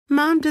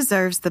Mom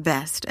deserves the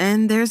best,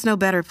 and there's no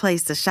better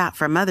place to shop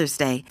for Mother's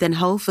Day than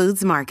Whole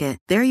Foods Market.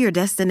 They're your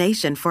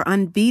destination for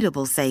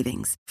unbeatable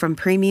savings, from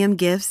premium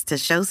gifts to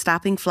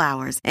show-stopping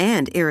flowers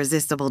and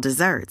irresistible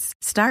desserts.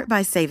 Start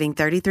by saving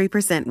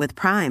 33% with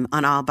Prime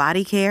on all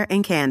body care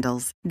and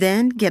candles.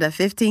 Then get a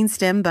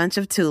 15-stem bunch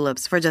of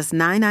tulips for just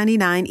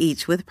 $9.99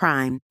 each with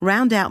Prime.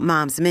 Round out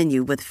Mom's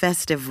menu with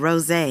festive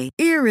rosé,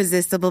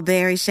 irresistible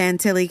berry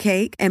chantilly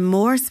cake, and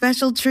more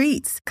special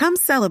treats. Come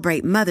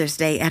celebrate Mother's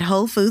Day at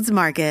Whole Foods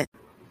Market.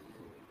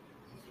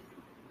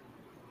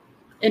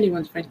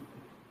 Anyone's fine.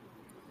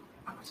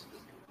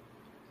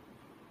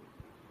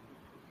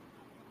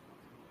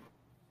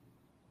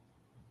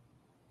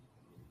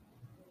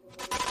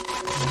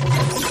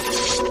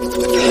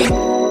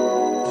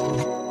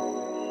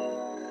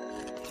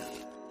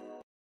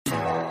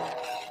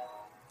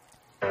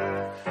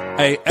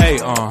 Hey,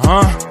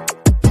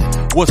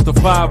 What's the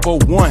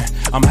 501?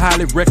 I'm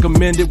highly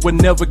recommended, would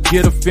never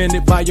get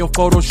offended by your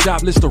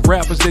Photoshop list of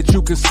rappers that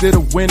you consider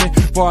winning.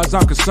 Far as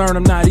I'm concerned,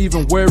 I'm not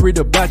even worried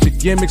about your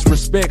gimmicks.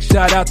 Respect,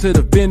 shout out to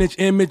the vintage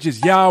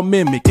images y'all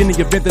mimic. In the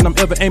event that I'm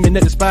ever aiming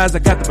at the spies, I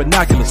got the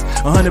binoculars.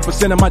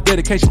 100% of my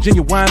dedication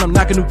genuine, I'm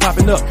knocking who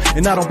popping up.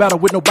 And I don't battle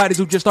with nobodies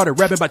who just started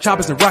rapping by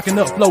choppers and rocking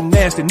up. Flow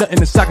nasty, nothing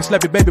in sock and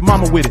slap your baby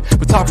mama with it.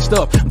 For talking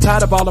stuff, I'm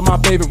tired of all of my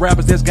favorite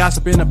rappers that's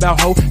gossiping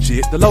about hoe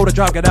shit. The load I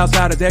drop got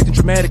outsiders acting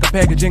dramatic, a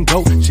packaging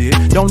goat shit.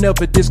 Don't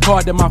ever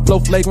discard that my flow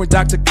flagrant.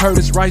 Dr.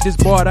 Curtis writes this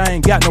board, I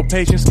ain't got no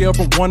patience. Scale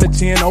from 1 to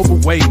 10,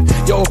 overweight.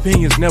 Your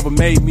opinions never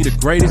made me the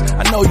greatest.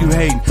 I know you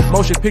hating.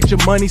 Motion picture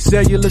money,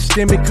 cellular,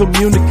 stemming,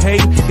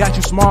 communicating. Got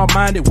you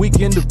small-minded, weak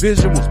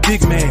individuals,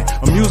 big man.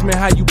 Amusement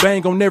how you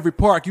bang on every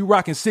park. You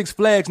rocking Six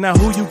Flags, now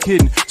who you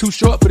kidding? Too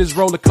short for this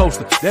roller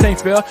coaster. That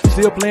ain't fair.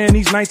 Still playing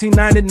these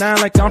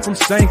 1999 like I'm from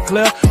St.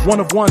 Clair.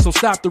 One of one, so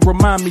stop to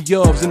remind me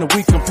ofs in the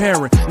week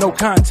comparing. No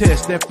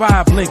contest, that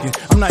 5 Lincoln.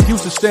 I'm not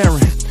used to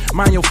staring.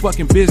 Mind your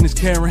fucking business,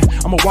 Karen.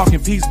 I'm a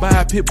walking piece by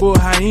a pit bull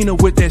hyena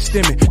with that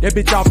stemming. That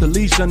bitch off the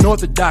leash,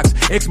 unorthodox.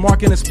 X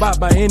marking a spot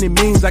by any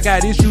means. I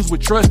got issues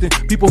with trusting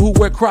people who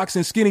wear Crocs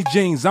and skinny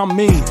jeans. I'm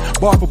mean.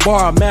 Bar for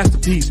bar, a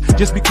masterpiece.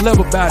 Just be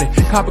clever about it.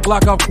 Cop a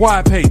Glock off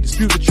quiet pay.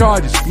 Dispute the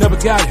charges. Never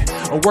got it.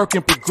 A work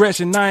in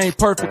progression. I ain't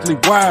perfectly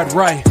wired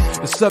right.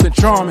 The Southern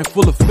charm in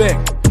full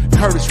effect.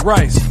 Curtis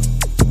Rice.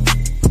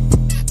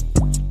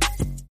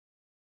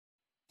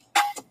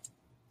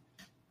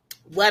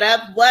 What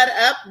up, what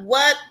up,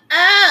 what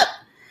up?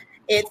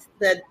 It's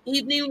the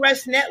Evening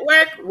Rush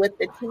Network with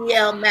the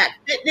TL Max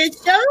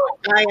Fitness Show.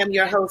 I am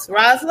your host,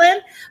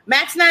 Rosalind.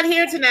 Max not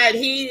here tonight.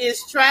 He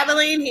is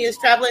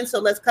traveling, so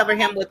let's cover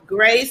him with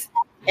grace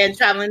and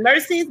traveling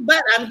mercies.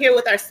 But I'm here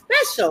with our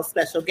special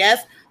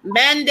guest,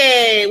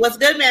 Mandy. What's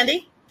good,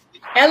 Mandy?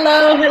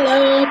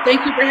 Hello.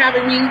 Thank you for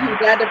having me. I'm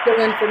glad to fill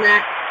in for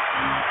Max.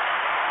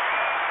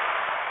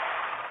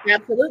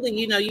 Absolutely.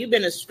 You know, you've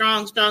been a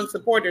strong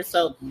supporter,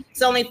 so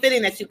it's only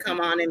fitting that you come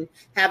on and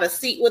have a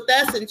seat with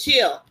us and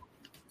chill.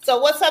 So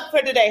what's up for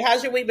today?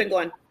 How's your week been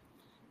going?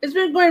 It's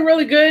been going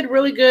really good.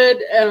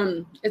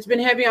 It's been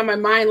heavy on my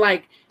mind,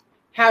 like,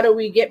 how do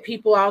we get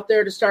people out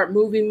there to start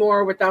moving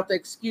more without the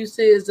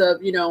excuses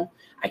of, you know,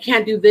 I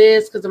can't do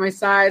this because of my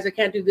size. I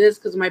can't do this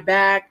because of my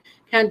back.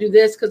 Can't do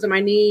this because of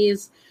my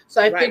knees.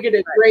 So I figured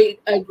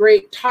a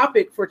great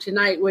topic for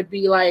tonight would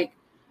be like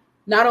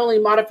not only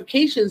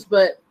modifications,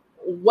 but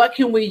what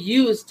can we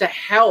use to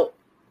help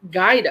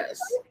guide us?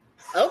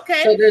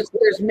 Okay. So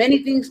there's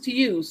many things to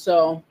use.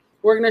 So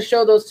we're going to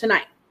show those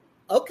tonight.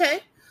 Okay.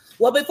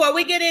 Well, before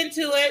we get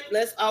into it,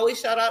 let's always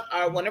shout out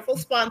our wonderful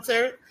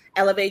sponsor,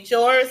 Elevate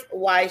Yours,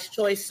 Wise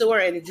Choice Sewer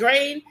and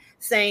Drain,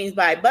 Sayings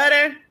by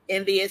Butter,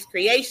 Envious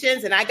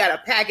Creations. And I got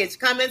a package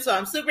coming, so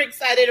I'm super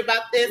excited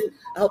about this.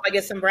 I hope I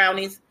get some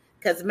brownies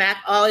because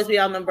Mac always be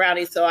on them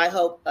brownies. So I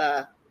hope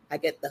I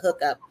get the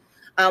hookup.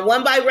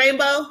 One by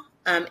Rainbow.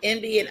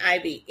 Envy and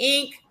Ivy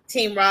Inc.,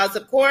 Team Roz,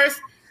 of course,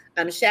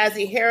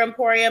 Shazzy Hair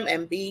Emporium,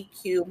 and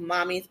BQ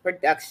Mommies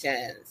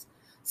Productions.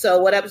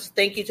 So what up?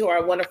 Thank you to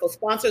our wonderful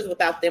sponsors.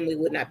 Without them, we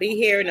would not be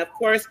here. And of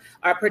course,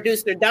 our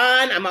producer,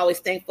 Don, I'm always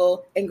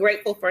thankful and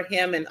grateful for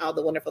him and all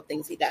the wonderful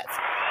things he does.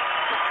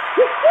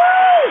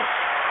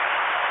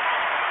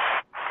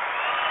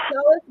 So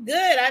it's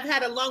good. I've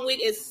had a long week.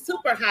 It's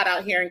super hot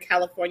out here in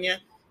California.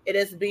 It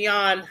is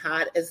beyond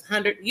hot. It's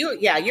 100. You're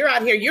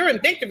out here. You're in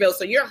Victorville,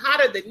 so you're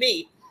hotter than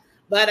me.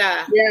 But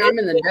I'm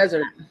in the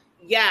desert.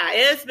 Yeah,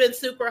 it's been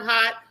super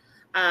hot.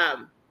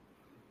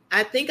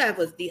 I think I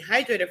was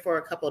dehydrated for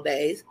a couple of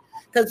days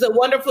because the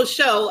wonderful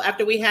show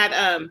after we had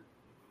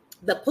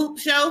the poop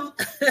show,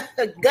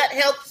 gut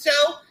health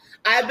show.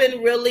 I've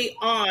been really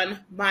on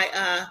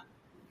my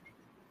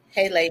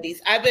hey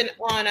ladies, I've been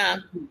on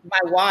my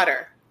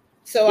water.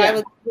 So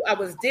yeah. I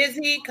was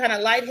dizzy, kind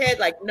of lightheaded,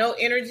 like no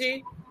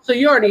energy. So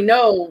you already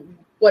know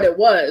what it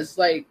was,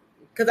 like,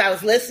 because I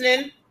was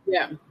listening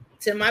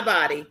to my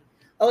body.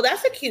 Oh,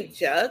 that's a cute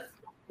jug.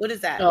 What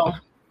is that? Oh,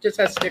 just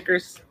has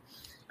stickers.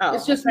 Oh,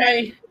 it's just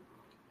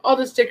all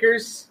the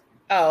stickers.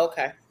 Oh,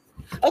 okay.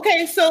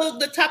 Okay, so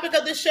the topic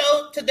of the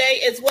show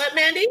today is what,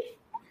 Mandy?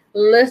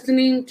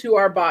 Listening to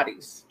our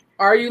bodies.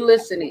 Are you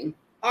listening?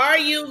 Are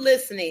you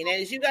listening?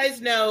 And as you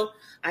guys know,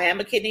 I am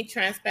a kidney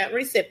transplant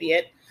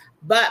recipient.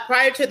 But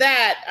prior to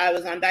that, I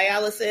was on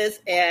dialysis,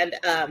 and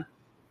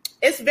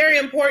it's very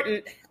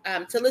important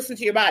to listen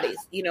to your bodies.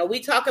 You know, we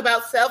talk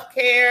about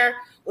self-care,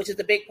 which is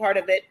a big part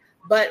of it.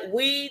 But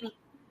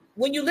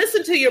when you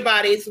listen to your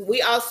bodies,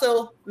 we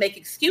also make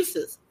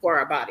excuses for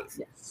our bodies.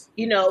 Yes.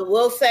 You know,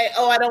 we'll say,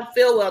 oh, I don't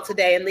feel well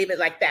today, and leave it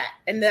like that.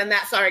 And then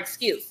that's our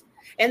excuse.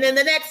 And then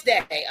the next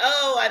day,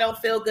 oh, I don't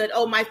feel good.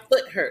 Oh, my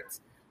foot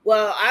hurts.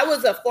 Well, I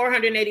was a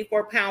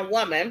 484-pound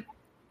woman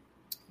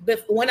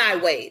when I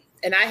weighed,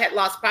 and I had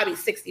lost probably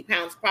 60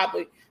 pounds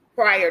probably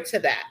prior to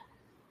that.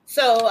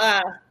 So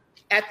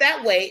at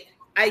that weight,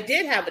 I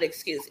did have an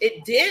excuse.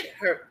 It did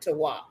hurt to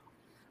walk.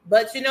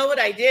 But you know what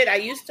I did? I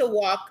used to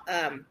walk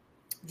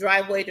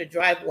driveway to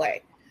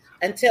driveway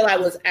until I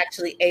was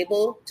actually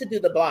able to do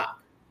the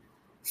block.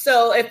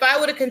 So if I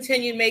would have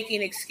continued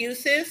making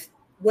excuses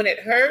when it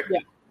hurt,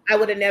 I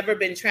would have never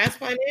been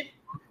transplanted.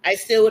 I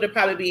still would have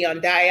probably been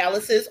on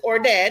dialysis or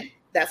dead.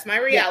 That's my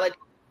reality.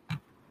 Yeah.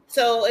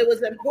 So it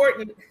was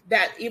important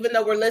that even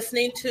though we're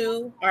listening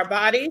to our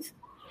bodies,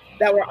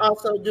 that we're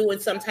also doing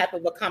some type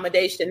of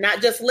accommodation,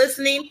 not just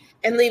listening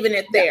and leaving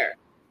it there.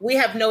 We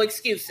have no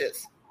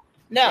excuses.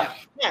 No,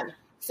 none.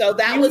 So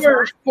that was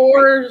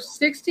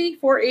 460,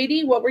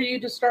 480. What were you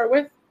to start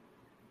with?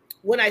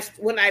 When I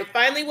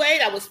finally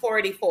weighed, I was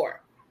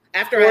 484.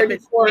 After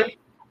 484.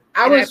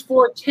 I was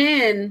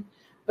 410,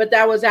 but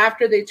that was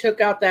after they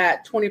took out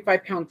that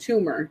 25-pound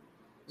tumor.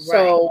 Right.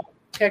 So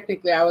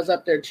technically I was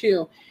up there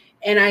too.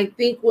 And I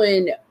think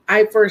when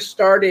I first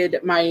started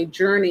my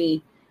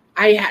journey,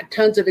 I had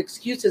tons of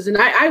excuses. And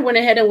I went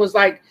ahead and was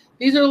like,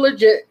 these are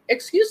legit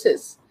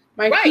excuses.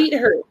 My feet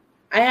hurt.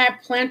 I have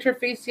plantar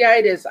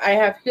fasciitis. I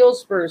have heel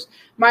spurs.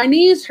 My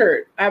knees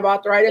hurt. I have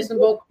arthritis in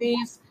both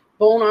knees,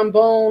 bone on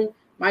bone.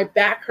 My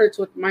back hurts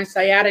with my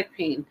sciatic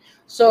pain.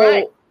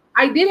 So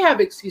I did have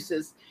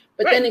excuses.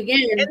 But then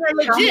again, how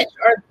much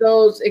are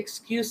those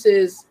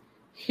excuses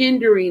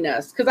hindering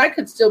us? Because I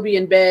could still be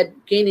in bed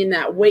gaining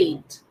that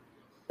weight.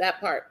 That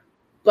part.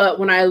 But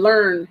when I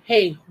learned,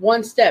 hey,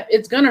 one step,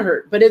 it's going to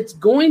hurt. But it's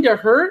going to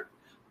hurt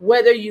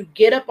whether you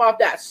get up off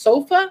that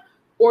sofa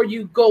or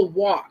you go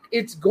walk.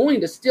 It's going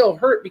to still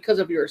hurt because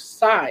of your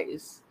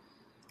size.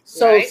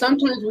 So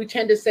sometimes we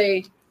tend to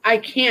say, I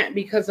can't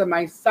because of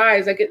my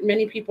size. I get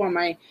many people on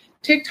my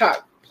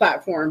TikTok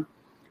platform.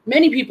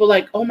 Many people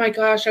like, oh my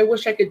gosh, I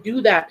wish I could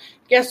do that.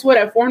 Guess what?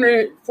 At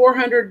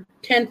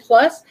 410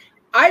 plus,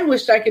 I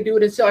wished I could do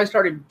it until I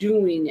started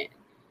doing it.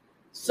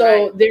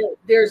 So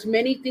there's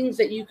many things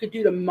that you could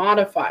do to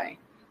modify.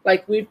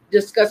 Like we've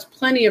discussed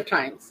plenty of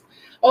times.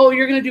 Oh,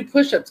 you're going to do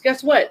push-ups.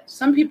 Guess what?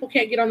 Some people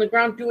can't get on the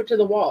ground, do it to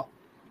the wall.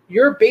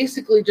 You're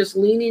basically just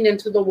leaning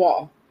into the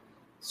wall.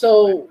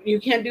 So you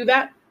can't do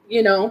that,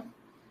 you know?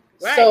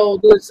 Right. So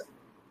there's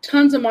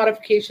tons of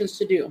modifications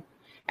to do.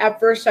 At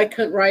first, I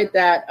couldn't ride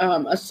that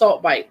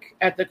assault bike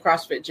at the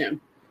CrossFit gym.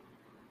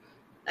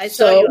 I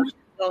saw you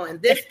going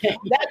and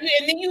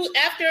then you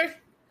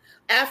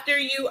after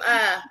you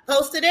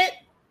posted it,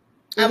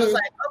 I was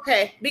like,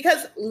 okay,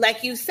 because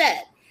like you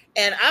said,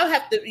 and I'll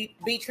have to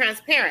be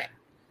transparent.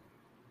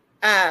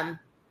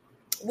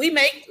 We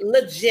make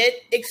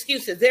legit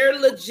excuses. They're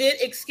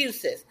legit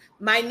excuses.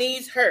 My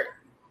knees hurt.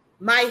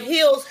 My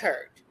heels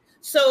hurt.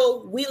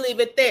 So we leave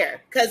it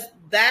there because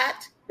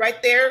that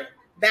right there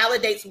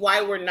validates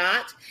why we're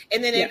not.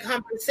 And then in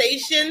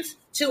conversations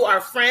to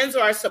our friends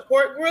or our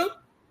support group,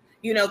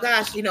 you know,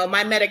 gosh, you know,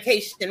 my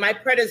medication, my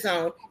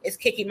prednisone is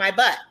kicking my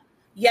butt.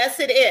 Yes,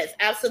 it is.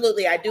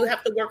 Absolutely. I do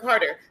have to work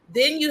harder.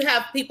 Then you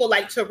have people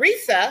like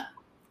Teresa,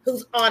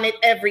 who's on it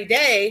every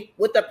day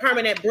with a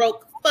permanent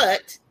broke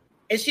foot,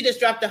 and she just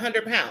dropped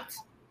 100 pounds.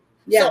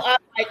 Yeah. So I'm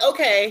like,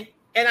 okay.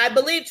 And I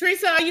believe,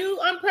 Teresa, are you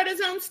on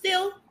prednisone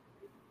still?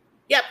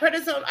 Yeah,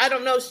 prednisone. I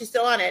don't know if she's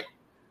still on it.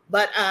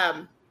 But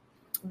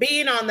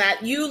being on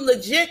that, you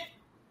legit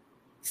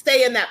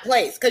stay in that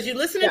place because you're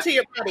listening to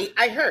your body.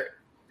 I hurt.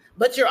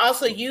 But you're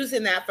also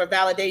using that for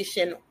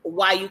validation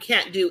why you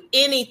can't do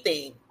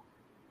anything.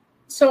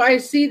 So I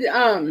see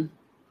the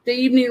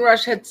Evening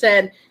Rush had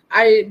said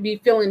I'd be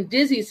feeling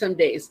dizzy some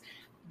days.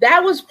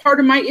 That was part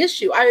of my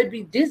issue. I would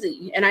be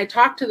dizzy. And I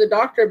talked to the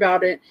doctor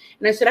about it.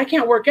 And I said, I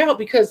can't work out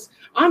because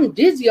I'm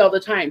dizzy all the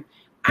time.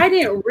 I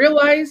didn't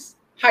realize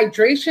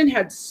hydration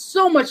had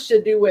so much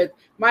to do with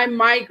my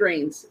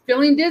migraines,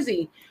 feeling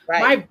dizzy,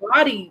 my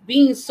body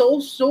being so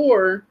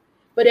sore,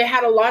 but it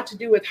had a lot to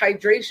do with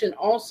hydration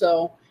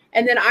also.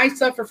 And then I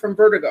suffer from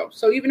vertigo.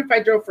 So even if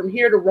I drove from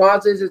here to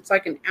Roz's, it's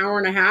like an hour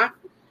and a half.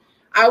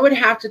 I would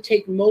have to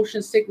take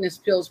motion sickness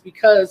pills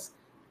because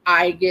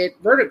I get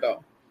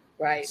vertigo.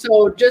 Right.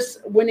 So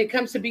just when it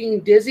comes to being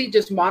dizzy,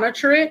 just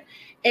monitor it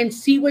and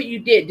see what you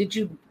did. Did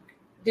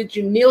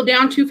you kneel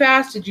down too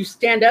fast? Did you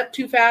stand up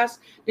too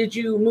fast? Did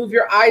you move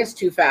your eyes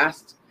too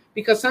fast?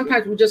 Because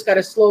sometimes we just got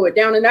to slow it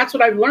down. And that's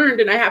what I've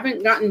learned. And I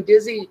haven't gotten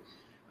dizzy,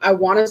 I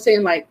want to say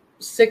in like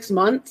 6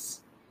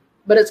 months,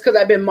 but it's because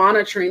I've been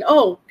monitoring.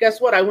 Oh, guess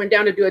what? I went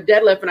down to do a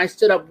deadlift and I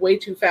stood up way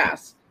too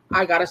fast.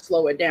 I got to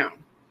slow it down.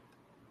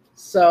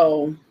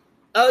 So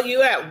Oh,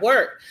 you're at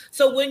work.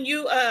 So when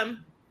you're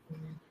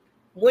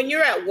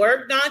at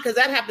work, Don, because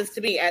that happens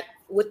to me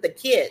with the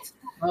kids.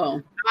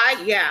 Oh,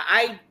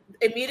 I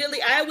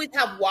always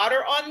have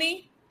water on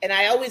me, and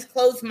I always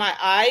close my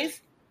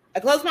eyes. I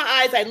close my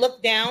eyes, I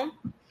look down,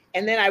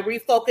 and then I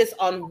refocus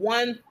on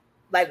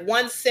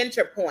one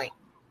center point.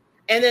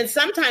 And then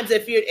sometimes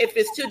if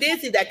it's too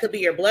dizzy, that could be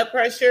your blood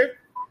pressure,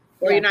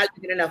 or you're not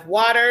getting enough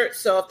water.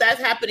 So if that's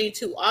happening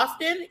too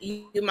often,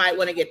 you might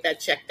want to get that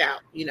checked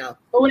out,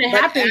 But when it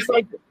happens,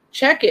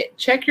 check it.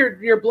 Check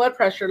your blood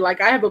pressure. Like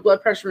I have a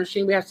blood pressure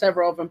machine. We have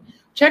several of them.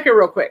 Check it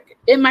real quick.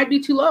 It might be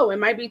too low. It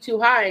might be too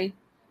high.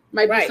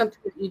 Might be something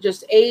that you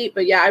just ate.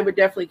 But yeah, I would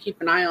definitely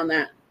keep an eye on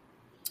that.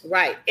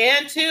 Right.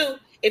 And two,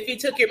 if you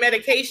took your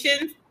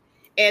medication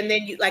and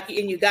then you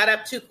got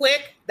up too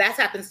quick, that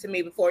happens to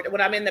me before.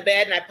 When I'm in the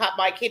bed and I pop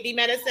my kidney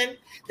medicine,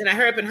 then I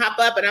hurry up and hop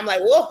up and I'm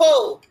like,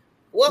 whoa.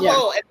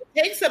 Yeah. And it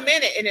takes a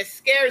minute and it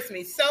scares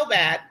me so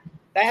bad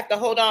that I have to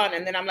hold on.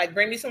 And then I'm like,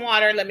 bring me some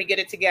water. Let me get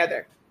it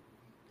together.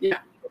 Yeah.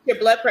 Your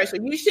blood pressure.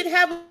 You should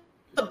have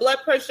a blood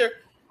pressure.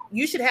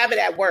 You should have it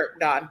at work,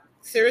 Don.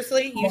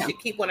 Seriously, you should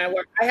keep one at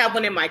work. I have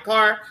one in my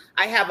car.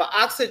 I have an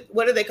oxygen.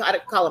 What do they call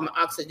them? An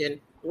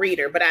oxygen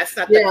reader, but that's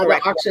not the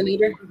correct the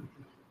oxymeter.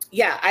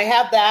 Yeah, I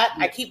have that.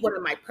 I keep one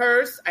in my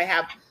purse. I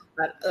have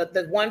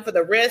the one for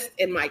the wrist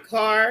in my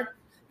car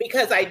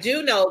because I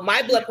do know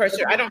my blood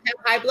pressure. I don't have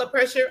high blood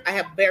pressure. I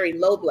have very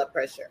low blood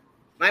pressure.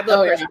 My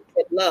blood pressure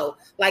is low,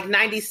 like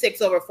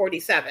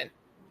 96/47.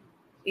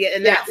 Yeah,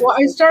 and well,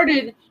 I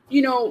started.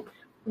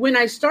 When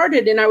I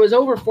started and I was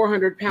over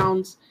 400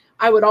 pounds,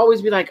 I would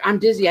always be like, I'm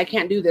dizzy. I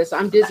can't do this.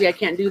 I'm dizzy. I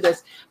can't do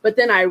this. But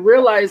then I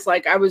realized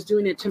like I was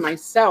doing it to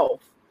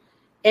myself.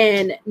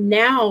 And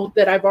now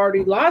that I've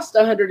already lost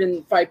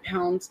 105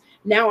 pounds,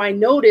 now I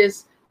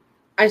notice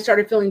I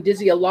started feeling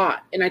dizzy a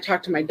lot. And I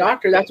talked to my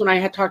doctor. That's when I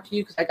had talked to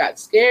you because I got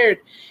scared.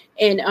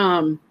 And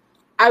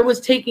I was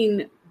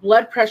taking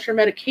blood pressure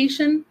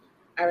medication.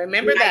 I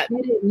remember that.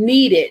 I didn't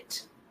need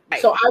it.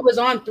 Right. So I was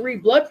on 3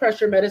 blood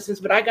pressure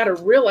medicines, but I got to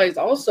realize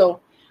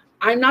also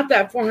I'm not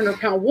that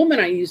 400-pound woman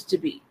I used to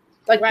be.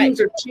 Like things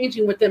are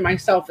changing within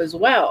myself as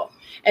well.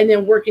 And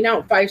then working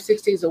out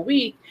 5-6 days a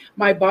week,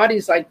 my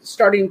body's like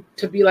starting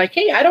to be like,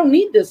 hey, I don't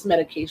need this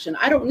medication.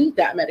 I don't need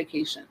that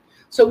medication.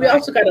 So we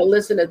also got to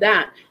listen to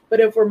that. But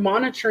if we're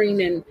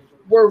monitoring and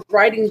we're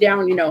writing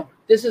down,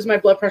 this is my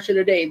blood pressure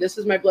today. This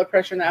is my blood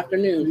pressure in the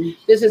afternoon.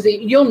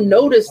 You'll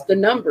notice the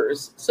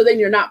numbers. So then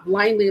you're not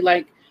blindly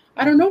like,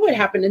 I don't know what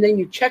happened. And then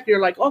you check,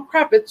 you're like, oh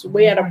crap, it's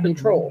way out of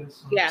control.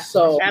 Yeah,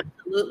 so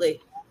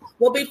absolutely.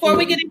 Well, before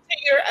we get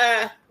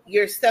into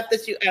your stuff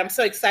I'm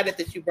so excited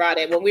that you brought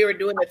it. When we were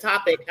doing the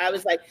topic, I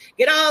was like,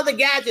 get all the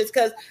gadgets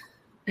because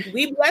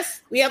we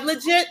have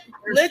legit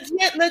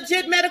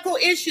medical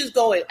issues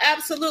going.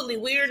 Absolutely.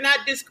 We are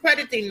not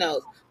discrediting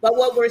those. But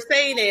what we're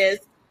saying is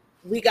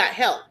we got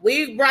help.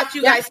 We brought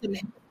you guys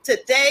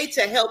today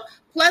to help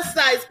plus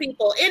size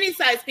people, any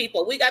size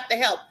people. We got the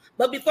help.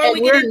 But before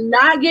we're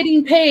not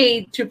getting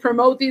paid to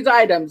promote these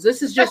items.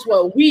 This is just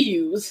what we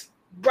use.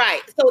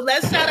 Right. So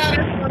let's shout out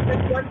our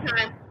sponsors one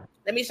time.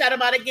 Let me shout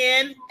them out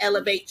again.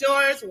 Elevate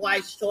Yours,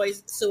 Wise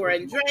Choice Sewer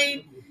and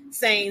Drain,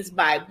 Sayings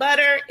by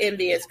Butter,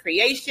 Envious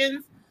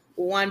Creations,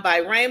 One by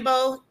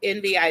Rainbow,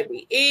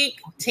 NVIB Inc.,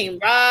 Team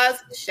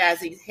Roz,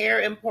 Shazzy's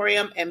Hair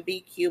Emporium, and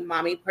BQ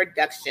Mommy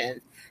Productions.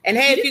 And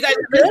hey, if you guys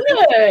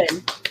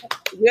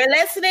you're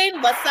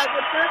listening, what's up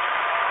with us?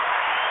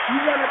 You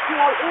want to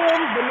call in,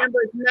 the number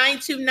is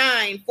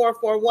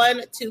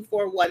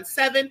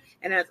 929-441-2417.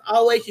 And as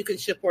always, you can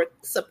support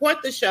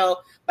the show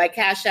by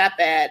Cash App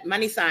at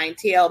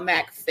 $TL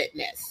Mac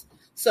Fitness.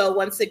 So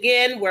once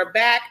again, we're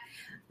back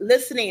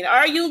listening.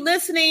 Are you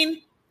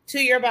listening to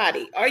your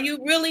body? Are you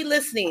really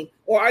listening?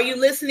 Or are you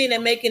listening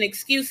and making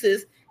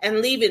excuses and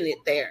leaving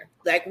it there?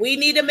 Like we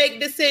need to make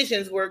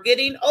decisions. We're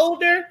getting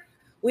older.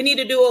 We need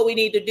to do what we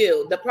need to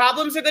do. The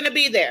problems are going to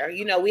be there.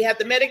 We have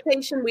the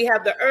medication, we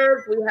have the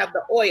herbs, we have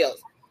the oils.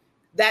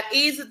 That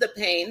eases the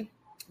pain,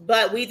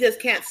 but we just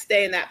can't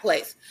stay in that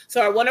place.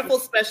 So our wonderful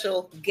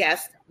special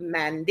guest,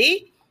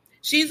 Mandy,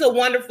 she's a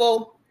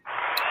wonderful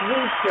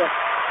resource.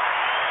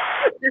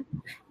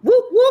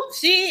 Whoop, whoop.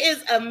 She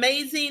is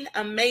amazing,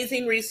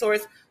 amazing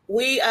resource.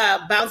 We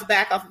bounce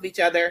back off of each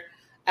other.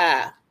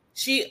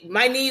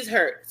 My knees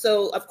hurt.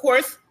 So, of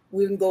course,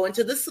 we can go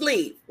into the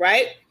sleeve,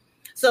 right?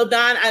 So,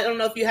 Don, I don't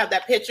know if you have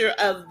that picture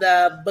of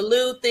the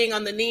blue thing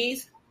on the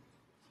knees.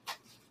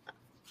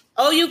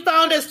 Oh, you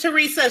found us,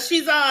 Teresa.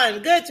 She's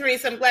on. Good,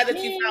 Teresa. I'm glad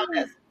that you found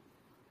us.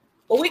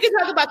 Well, we can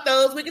talk about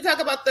those. We can talk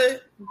about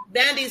the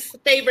Mandy's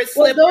favorite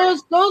slippers. Well,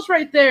 those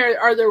right there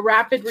are the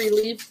Rapid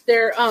Relief.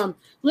 They're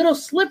little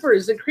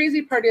slippers. The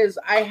crazy part is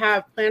I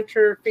have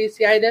plantar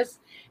fasciitis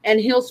and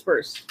heel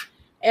spurs.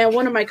 And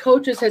one of my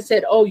coaches has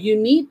said, oh, you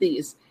need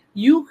these.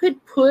 You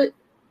could put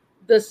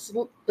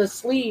the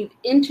sleeve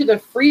into the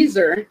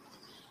freezer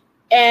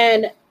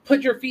and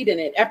put your feet in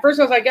it. At first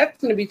I was like,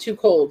 that's going to be too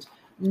cold.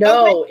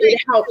 No,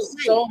 it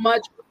helps so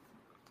much.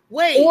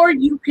 Or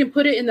you can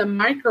put it in the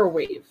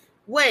microwave.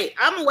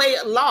 I'm way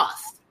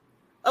lost.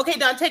 Okay,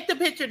 Don, take the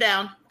picture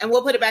down and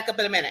we'll put it back up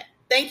in a minute.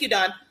 Thank you,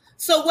 Don.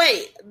 So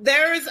wait,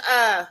 there's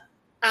a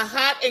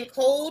hot and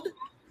cold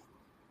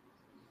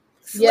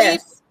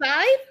sleeve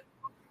side?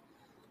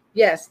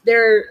 Yes,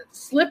 they're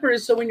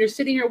slippers. So when you're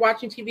sitting here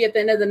watching TV at the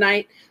end of the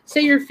night,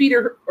 say your feet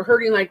are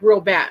hurting like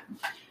real bad.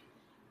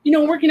 You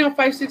know, working out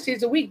 5-6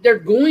 days a week, they're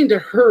going to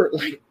hurt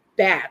like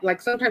bad.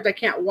 Like sometimes I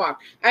can't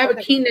walk. I have a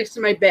cane next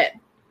to my bed.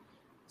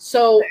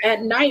 So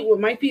at night when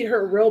my feet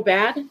hurt real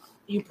bad,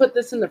 you put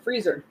this in the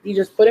freezer. You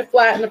just put it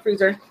flat in the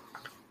freezer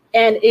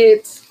and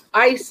it's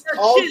ice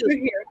all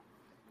through here.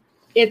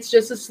 It's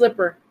just a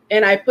slipper.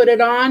 And I put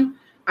it on.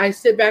 I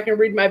sit back and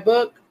read my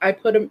book. I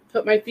put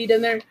my feet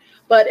in there.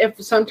 But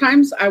if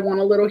sometimes I want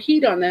a little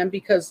heat on them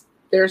because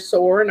they're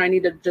sore and I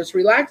need to just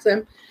relax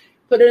them,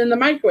 put it in the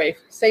microwave.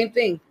 Same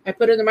thing. I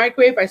put it in the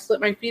microwave. I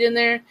slip my feet in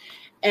there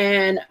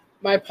and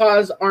my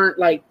paws aren't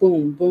like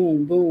boom,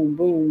 boom, boom,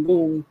 boom,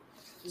 boom.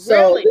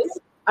 So Really?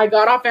 I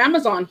got off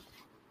Amazon.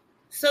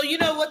 So you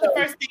know what the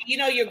first thing, you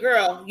know your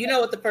girl, you know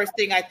what the first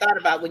thing I thought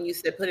about when you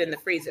said put it in the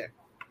freezer.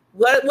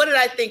 What did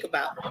I think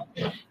about?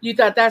 You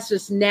thought that's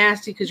just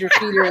nasty because your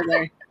feet are in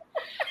there.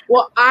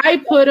 Well,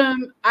 I put it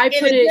in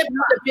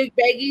the big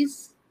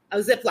baggies. A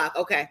Ziploc,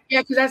 okay.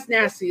 Yeah, because that's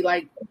nasty.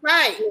 Like,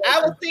 right.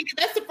 I was thinking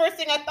that's the first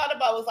thing I thought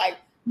about was like,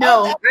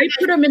 no, I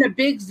put them in a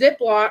big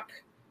Ziploc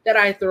that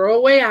I throw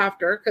away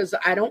after because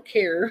I don't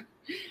care.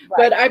 Right.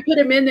 But I put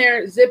them in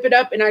there, zip it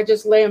up, and I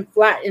just lay them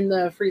flat in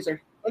the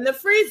freezer. In the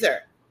freezer.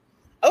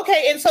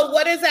 Okay, and so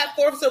what is that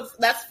for? So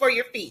that's for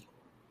your feet.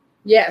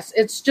 Yes,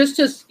 it's just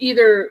to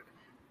either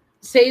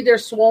say they're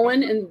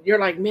swollen and you're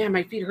like, man,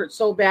 my feet hurt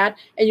so bad,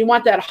 and you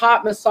want that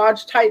hot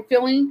massage type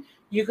feeling,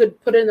 you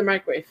could put it in the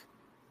microwave.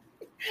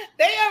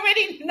 They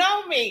already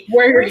know me.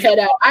 Where your head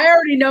at? I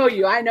already know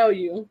you. I know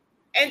you.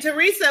 And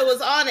Teresa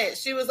was on it.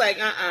 She was like,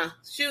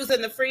 She was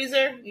in the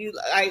freezer.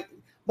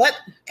 But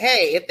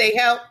hey, if they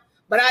help.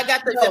 But I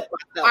got the Ziploc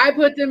though. I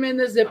put them in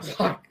the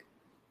Ziploc.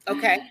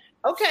 Okay.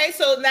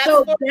 So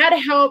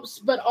that helps,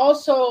 but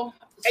also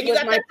and you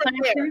got that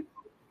from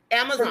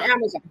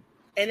Amazon.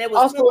 And it was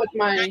also with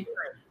my.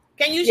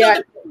 Can you show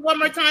the one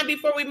more time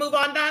before we move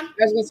on, Don? I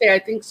was gonna say I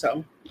think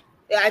so.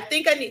 Yeah, I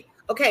think I need.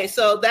 Okay,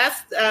 so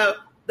that's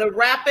the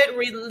Rapid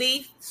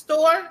Relief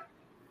Store,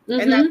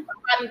 and that's the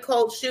hot and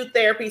cold shoe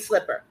therapy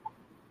slipper.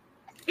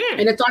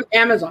 And it's on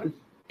Amazon.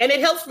 And it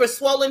helps for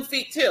swollen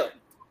feet too.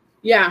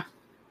 Yeah.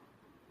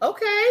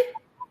 Okay,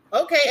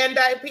 and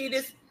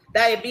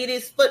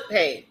diabetes foot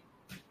pain,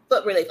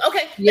 foot relief.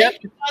 Okay, yep.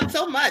 Thank you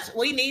so much.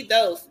 We need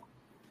those.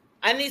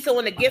 I need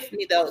someone to gift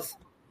me those.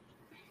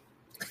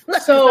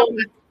 So,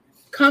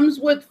 comes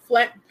with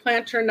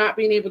plantar not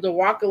being able to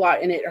walk a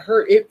lot, and it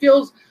hurt. It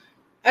feels.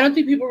 I don't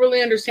think people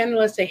really understand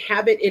unless they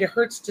have it. It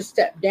hurts to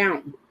step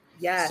down.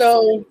 Yeah.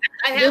 So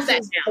I have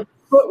that now. A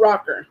foot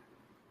rocker.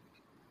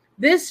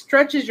 This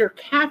stretches your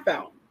calf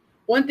out.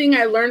 One thing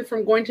I learned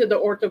from going to the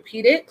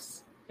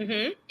orthopedics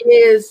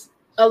is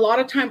a lot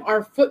of time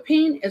our foot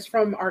pain is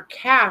from our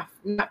calf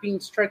not being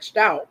stretched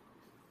out.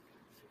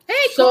 Hey,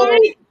 so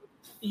Corey.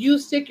 You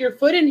stick your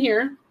foot in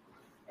here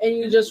and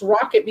you just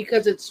rock it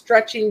because it's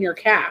stretching your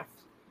calf.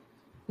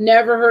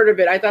 Never heard of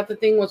it. I thought the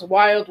thing was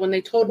wild when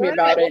they told me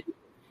about it.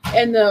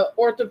 And the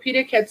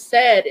orthopedic had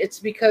said it's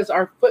because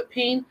our foot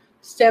pain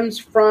stems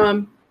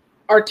from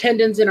our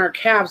tendons in our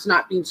calves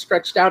not being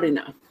stretched out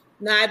enough.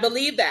 No, I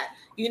believe that.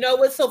 You know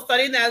what's so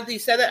funny now that you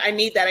said that? I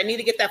need that. I need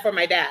to get that for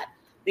my dad.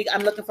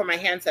 I'm looking for my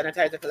hand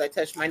sanitizer because I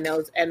touched my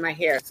nose and my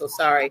hair. So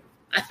sorry.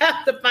 I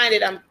have to find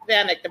it. I'm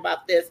panicked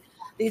about this.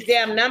 These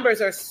damn numbers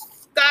are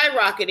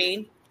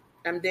skyrocketing.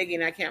 I'm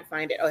digging. I can't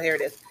find it. Oh, here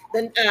it is.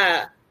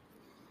 The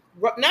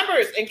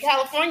numbers in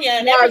California.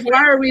 And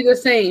why are we the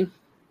same?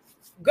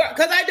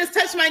 Because I just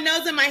touched my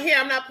nose and my hair.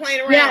 I'm not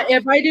playing around. Yeah,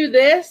 if I do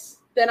this,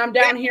 then I'm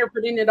down here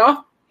putting it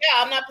off.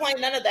 Yeah, I'm not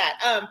playing none of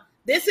that.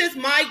 This is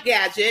my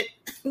gadget.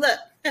 Look.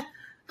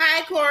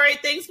 Hi, Corey.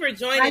 Thanks for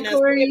joining us.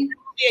 Corey. We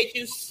appreciate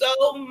you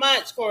so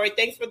much, Corey.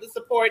 Thanks for the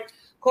support.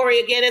 Corey,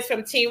 again, is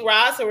from Team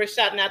Ross, so we're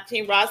shouting out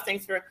Team Ross.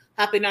 Thanks for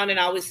hopping on and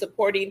always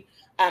supporting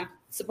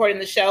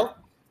the show.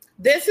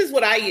 This is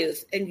what I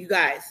use, and you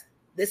guys,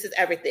 this is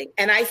everything.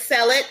 And I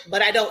sell it,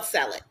 but I don't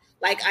sell it.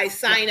 Like I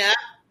sign up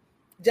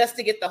just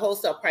to get the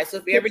wholesale price. So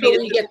if you ever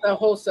need to get the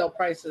wholesale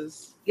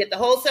prices,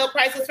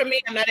 from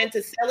me. I'm not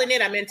into selling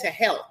it. I'm into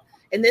health.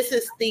 And this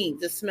is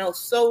Thieves. It smells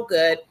so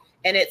good,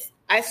 and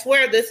I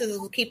swear this is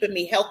keeping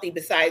me healthy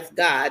besides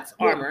God's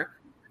armor.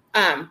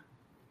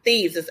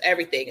 Thieves is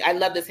everything. I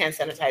love this hand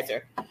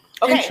sanitizer.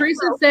 Okay. And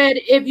Teresa said,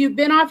 if you've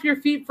been off your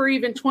feet for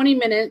even 20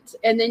 minutes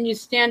and then you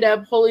stand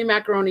up, holy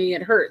macaroni,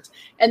 it hurts.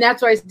 And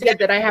that's why I said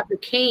that I have the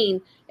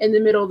cane in the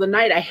middle of the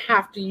night. I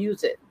have to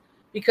use it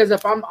because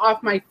if I'm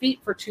off my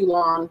feet for too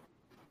long,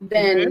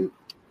 then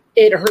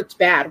it hurts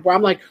bad. Where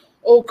I'm like,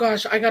 oh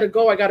gosh, I gotta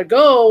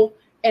go.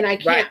 And I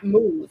can't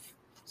move.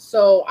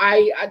 So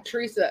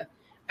Teresa,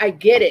 I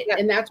get it.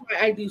 And that's why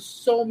I do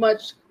so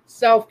much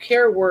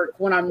self-care work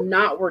when I'm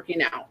not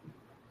working out.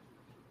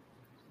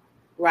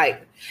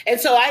 Right. And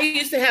so I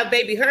used to have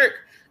Baby Herc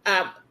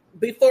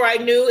before I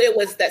knew it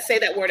was say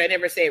that word. I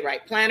never say it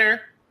right. Plantar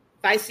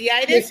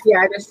fasciitis.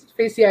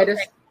 Fasciitis.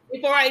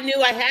 before I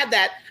knew I had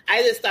that,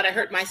 I just thought I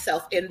hurt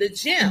myself in the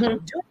gym,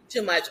 doing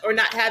too much or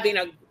not having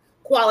a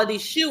quality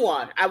shoe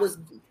on. I was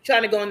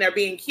trying to go in there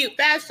being cute,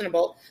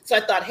 fashionable. So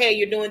I thought, hey,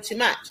 you're doing too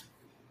much.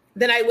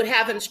 Then I would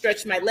have him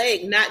stretch my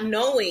leg, not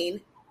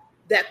knowing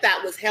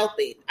that was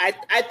helping. I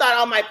thought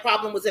all my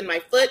problem was in my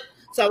foot.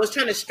 So I was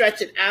trying to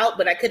stretch it out,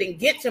 but I couldn't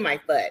get to my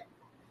foot.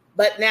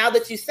 But now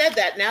that you said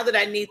that, now that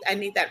I need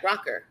that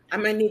rocker.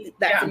 I'm going to need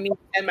that for me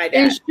and my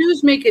dad. And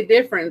shoes make a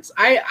difference.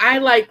 I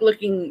like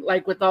looking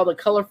like with all the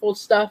colorful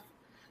stuff.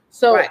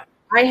 So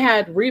I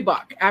had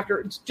Reebok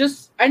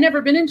I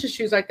never been into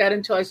shoes like that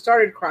until I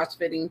started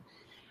CrossFitting.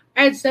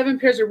 I had 7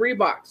 pairs of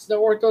Reeboks. The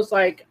ortho's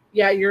like,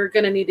 yeah, you're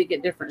going to need to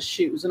get different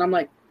shoes. And I'm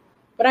like,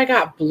 but I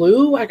got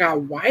blue, I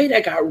got white,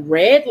 I got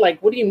red.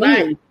 Like, what do you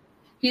mean? Right.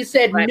 He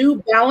said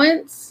New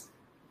Balance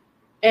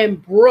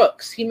and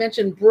Brooks. He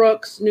mentioned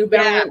Brooks, New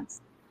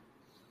Balance.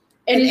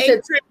 Yeah. And he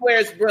said,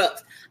 wears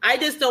Brooks. I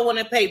just don't want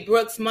to pay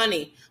Brooks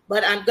money,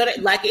 but I'm going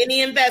to, like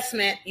any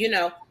investment,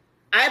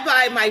 I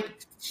buy my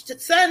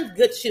son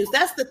good shoes.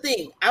 That's the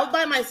thing. I'll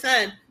buy my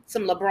son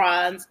some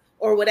LeBrons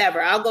or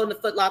whatever. I'll go to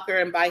Foot Locker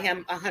and buy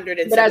him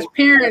 100. But as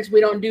parents, we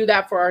don't do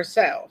that for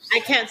ourselves. I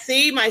can't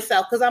see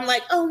myself because I'm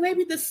like, oh,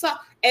 maybe this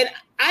sock. And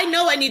I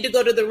know I need to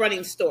go to the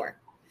running store.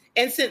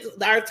 And since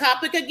our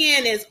topic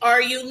again is,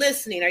 are you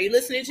listening? Are you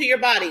listening to your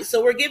body?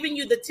 So we're giving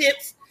you the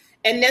tips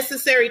and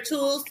necessary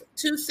tools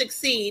to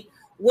succeed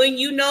when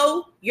you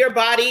know your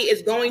body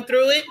is going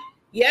through it.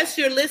 Yes,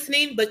 you're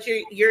listening, but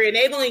you're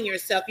enabling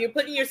yourself. You're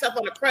putting yourself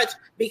on a crutch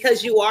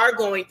because you are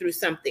going through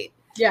something.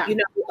 Yeah.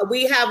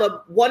 We have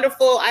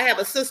I have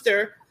a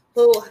sister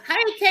who,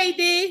 hi,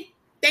 KD.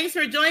 Thanks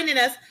for joining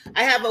us.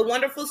 I have a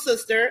wonderful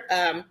sister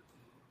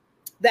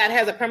that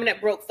has a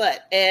permanent broke foot,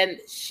 and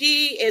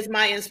she is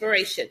my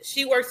inspiration.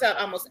 She works out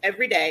almost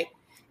every day.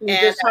 We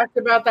just talked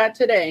about that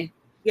today.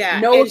 Yeah.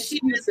 No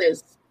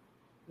excuses.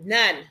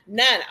 None.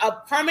 A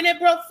permanent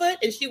broke foot,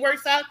 and she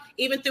works out.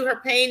 Even through her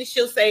pain,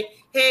 she'll say,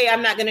 hey,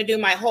 I'm not going to do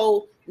my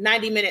whole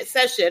 90-minute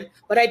session,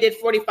 but I did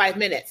 45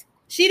 minutes.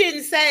 She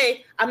didn't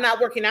say, I'm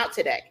not working out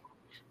today.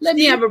 Let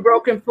me have a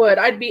broken foot.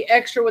 I'd be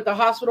extra with the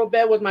hospital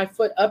bed with my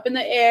foot up in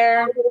the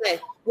air.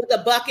 With a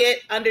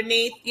bucket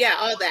underneath. Yeah,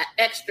 all that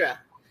extra.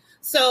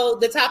 So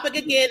the topic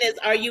again is,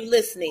 are you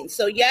listening?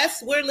 So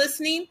yes, we're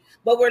listening,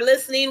 but we're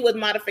listening with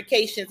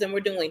modifications, and we're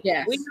doing.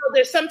 Yes. We know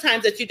there's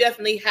sometimes that you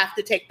definitely have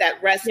to take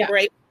that rest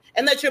break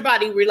and let your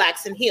body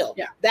relax and heal.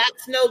 Yeah.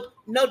 That's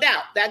no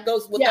doubt. That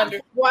goes with under.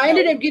 Well, I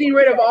ended up getting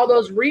rid of all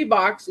those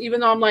Reeboks, even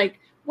though I'm like,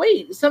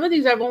 wait, some of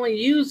these I've only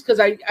used because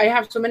I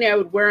have so many. I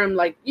would wear them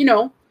like,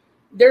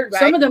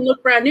 some of them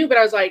look brand new, but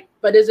I was like,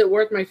 but is it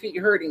worth my feet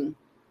hurting?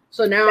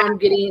 So now I'm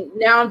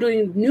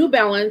doing New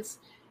Balance,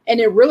 and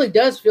it really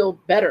does feel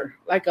better,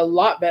 like a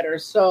lot better.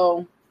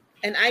 So,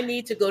 and I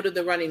need to go to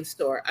the running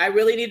store. I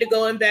really need to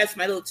go invest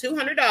my little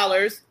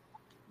 $200.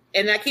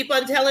 And I keep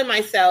on telling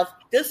myself,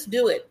 just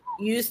do it.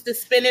 You used to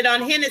spend it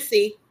on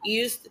Hennessy.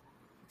 You used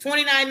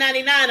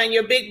 $29.99 on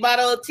your big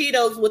bottle of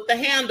Tito's with the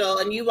handle,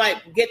 and you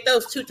might get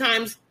those 2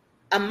 times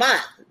a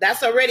month.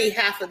 That's already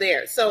half of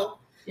there. So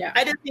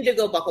I just need to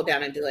go buckle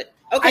down and do it.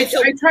 Okay,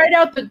 I tried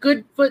out the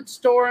Good Foot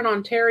store in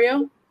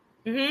Ontario.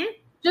 Mm-hmm.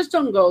 Just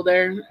don't go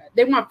there.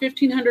 They want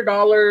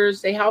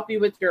 $1,500. They help you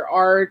with your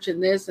arch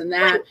and this and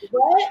that. Wait,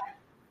 what?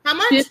 How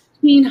much?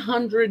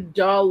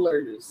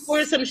 $1,500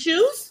 for some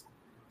shoes.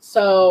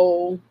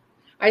 So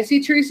I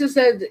see Teresa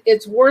said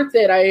it's worth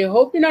it. I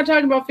hope you're not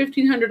talking about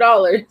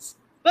 $1,500.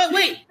 But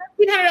wait,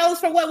 $1,500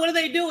 for what? What are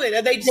they doing?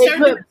 Are they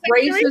put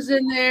braces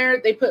in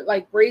there? They put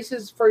like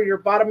braces for your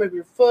bottom of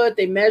your foot.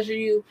 They measure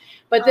you.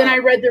 But then I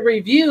read the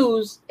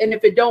reviews, and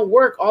if it don't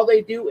work, all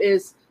they do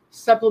is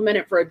supplement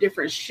it for a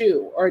different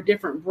shoe or a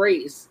different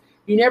brace.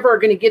 You never are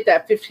going to get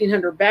that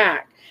 $1,500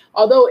 back.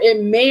 Although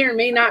it may or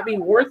may not be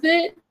worth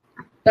it,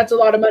 that's a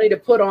lot of money to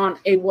put on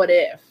a what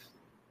if.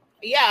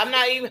 Yeah, I'm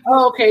not even.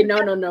 Oh, okay, no,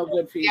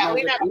 good for you. Yeah, no,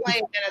 we're not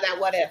playing none of that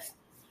what if.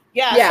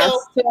 Yeah.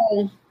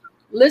 So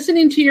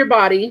listening to your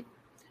body.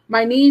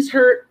 My knees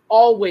hurt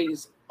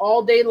always,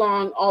 all day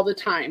long, all the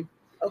time.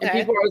 Okay. And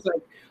people are always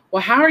like,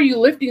 well, how are you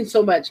lifting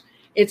so much?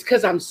 It's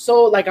because I'm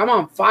I'm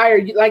on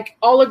fire. Like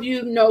all of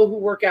you know who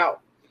work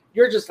out.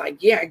 You're just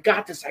like, yeah, I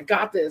got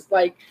this.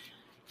 Like,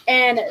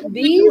 and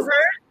these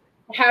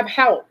have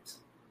helped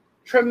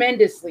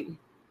tremendously.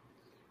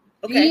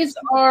 Okay. These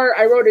are,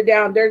 I wrote it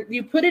down.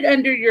 You put it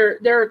under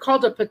they're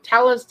called a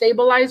patella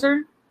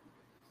stabilizer.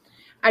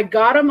 I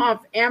got them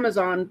off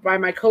Amazon by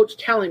my coach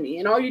telling me.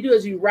 And all you do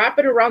is you wrap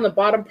it around the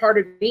bottom part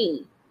of your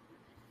knee.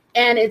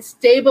 And it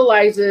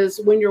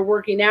stabilizes when you're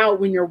working out,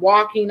 when you're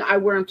walking. I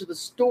wear them to the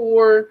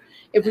store.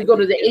 If we go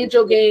to the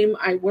Angel game,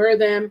 I wear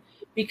them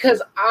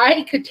because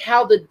I could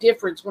tell the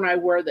difference when I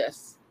wear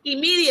this.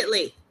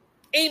 Immediately.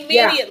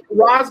 Yeah.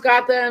 Roz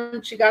got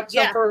them. She got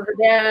some for her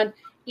dad.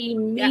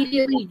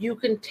 Immediately you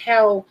can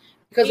tell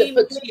because it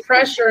puts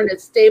pressure and it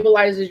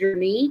stabilizes your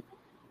knee.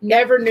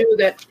 Never knew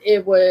that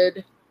it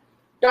would.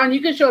 Dawn,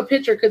 you can show a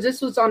picture because this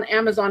was on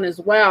Amazon as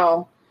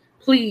well.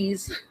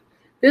 Please.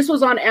 This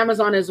was on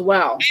Amazon as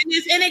well. And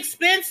it's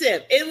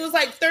inexpensive. It was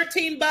like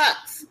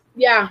 $13.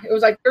 Yeah, it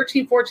was like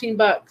 13, 14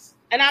 bucks.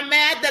 And I'm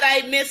mad that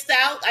I missed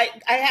out.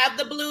 I have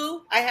the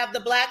blue, I have the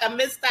black. I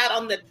missed out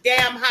on the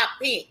damn hot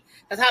pink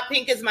because hot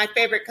pink is my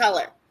favorite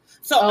color.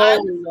 So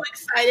I'm so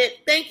excited.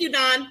 Thank you,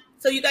 Dawn.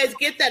 So you guys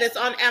get that. It's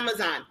on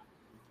Amazon.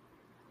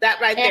 That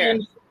right there.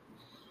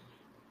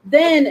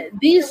 Then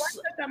these. Why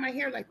did I got my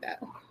hair like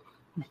that?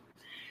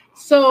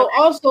 So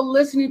also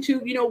listening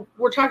to,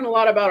 we're talking a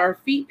lot about our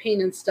feet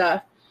pain and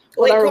stuff.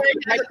 Wait,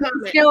 my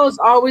scale is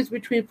always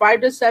between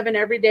 5 to 7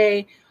 every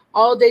day,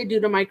 all day due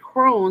to my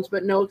Crohn's,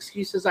 but no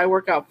excuses. I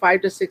work out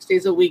 5 to 6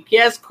 days a week.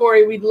 Yes,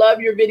 Corey, we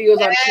love your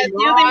videos on Team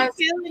Ross.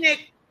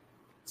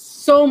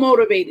 So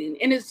motivating.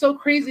 And it's so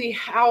crazy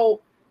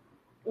how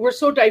we're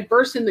so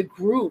diverse in the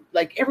group.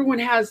 Like everyone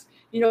has,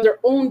 their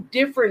own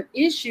different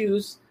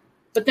issues,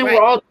 but then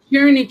we're all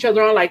cheering each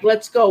other on like,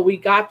 let's go. We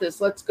got this.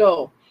 Let's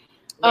go.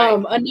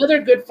 Right.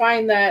 Another good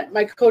find that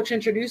my coach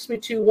introduced me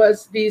to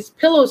was these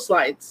pillow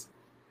slides.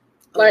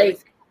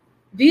 Like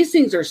these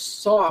things are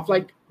soft.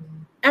 Like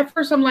at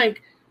first I'm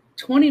like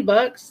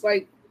 $20.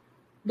 Like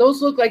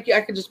those look like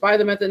I could just buy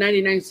them at the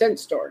 99-cent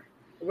store.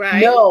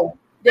 Right. No,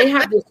 they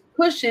have this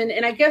cushion,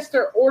 and I guess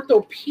they're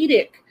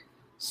orthopedic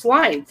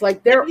slides.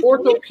 Like they're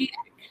orthopedic.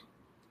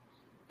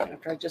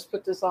 After I just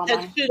put this on.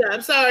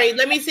 I'm sorry.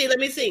 Let me see.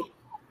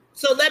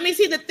 So let me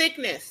see the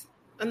thickness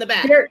on the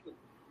back.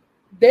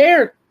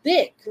 They're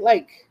thick.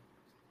 Like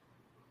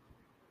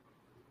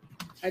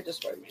I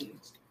just wiped my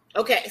hands.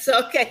 Okay.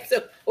 So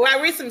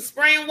I read some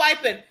spray and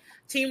wiping.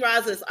 Team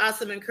Roz is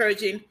awesome,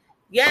 encouraging.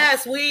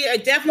 Yes, we are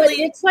definitely.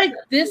 But it's like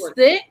this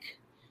thick,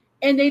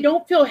 and they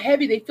don't feel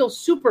heavy. They feel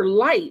super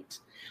light.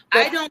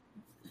 I don't.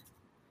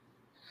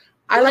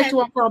 I like to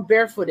walk around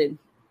barefooted.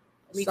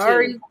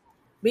 Sorry.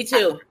 Me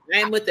too.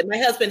 I'm with it. My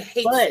husband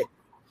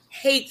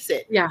hates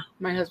it. Yeah,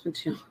 my husband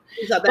too.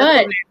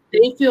 But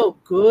they feel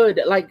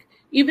good. Like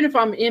even if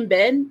I'm in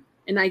bed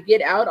and I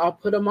get out, I'll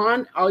put them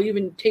on. I'll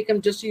even take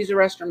them just to use the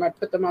restroom. I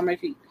put them on my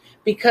feet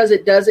because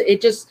it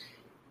just,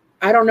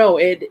 I don't know.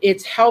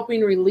 It's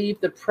helping relieve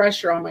the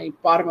pressure on my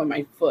bottom of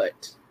my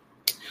foot.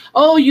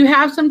 Oh, you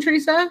have some,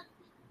 Teresa?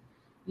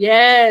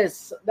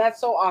 Yes, that's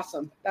so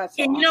awesome.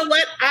 You know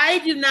what? I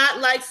do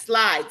not like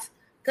slides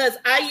because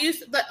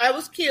I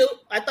was cute.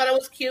 I thought I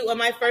was cute on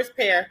my first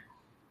pair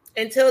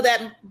until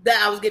that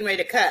I was getting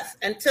ready to cuss.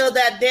 Until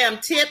that damn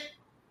tip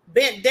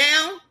bent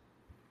down.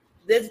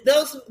 Do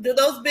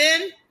those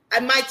bend?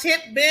 And my tip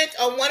bent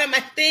on one of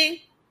my things.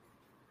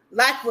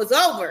 Life was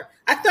over.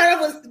 I thought I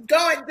was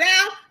going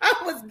down. I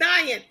was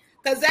dying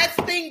because that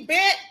thing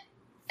bent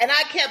and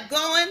I kept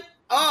going.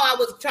 Oh, I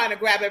was trying to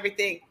grab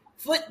everything.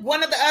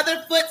 One of the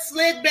other foot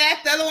slid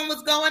back. The other one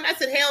was going. I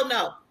said, hell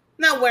no. I'm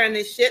not wearing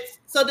this shit.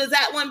 So does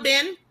that one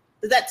bend?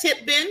 Does that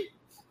tip bend?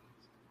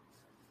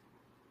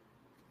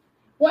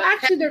 Well,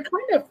 actually,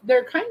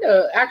 they're kind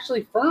of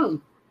actually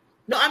firm.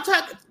 No, I'm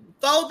talking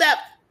fold that.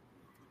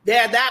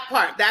 There, that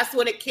part. That's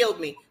when it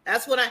killed me.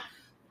 That's when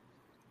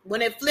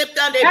it flipped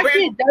under.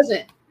 Actually, it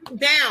doesn't.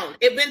 Down.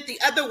 It went the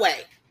other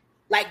way,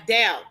 like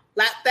down,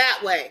 like that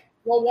way.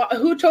 Well,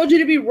 who told you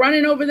to be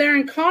running over there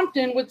in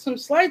Compton with some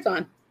slides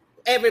on?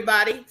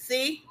 Everybody,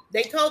 see,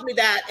 they told me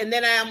that, and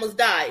then I almost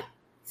died.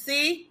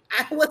 See,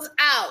 I was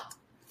out.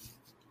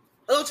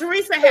 Oh,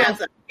 Teresa has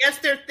them. Yes,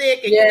 they're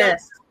thick, and you don't have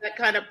that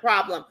kind of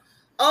problem.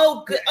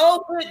 Oh, good.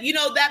 Oh, good.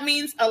 That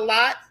means a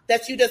lot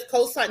that you just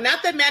co-sign.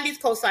 Not that Mandy's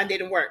co-sign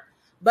didn't work,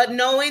 but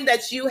knowing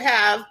that you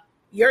have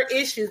your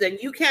issues and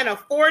you can't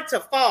afford to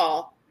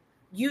fall,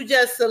 you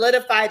just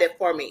solidified it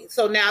for me.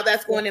 So now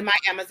that's going in my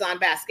Amazon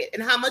basket.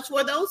 And how much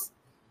were those?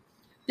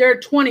 They're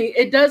 20.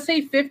 It does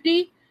say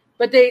 50.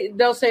 But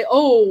they'll say,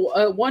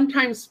 a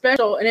one-time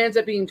special, and it ends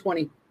up being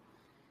 20.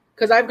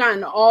 Because I've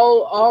gotten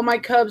all my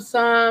Cubs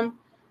some.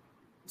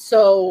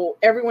 So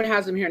everyone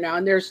has them here now,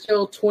 and they're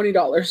still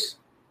 $20.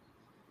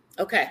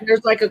 Okay.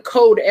 There's like a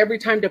code every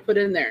time to put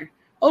in there.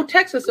 Oh,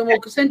 text us, and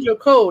we'll send you a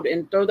code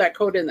and throw that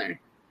code in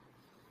there.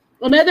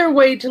 Another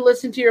way to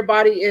listen to your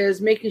body is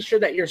making sure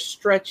that you're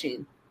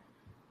stretching.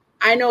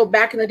 I know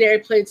back in the day I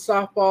played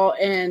softball,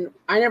 and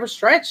I never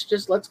stretched.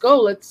 Just let's go.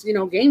 Let's,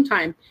 game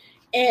time.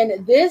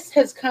 And this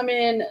has come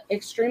in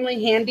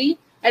extremely handy.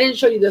 I didn't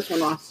show you this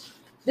one, Ross.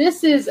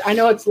 This is, I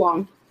know it's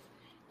long.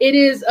 It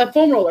is a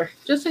foam roller,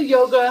 just a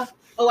yoga.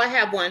 Oh, I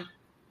have one.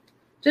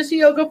 Just a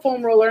yoga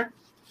foam roller.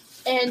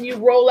 And you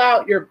roll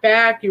out your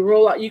back. You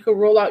can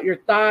roll out your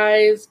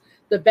thighs,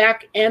 the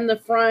back and the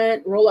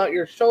front, roll out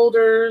your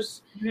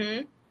shoulders.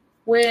 Mm-hmm.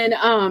 When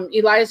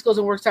Elias goes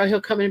and works out,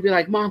 he'll come in and be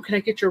like, Mom, can I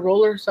get your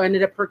roller? So I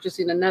ended up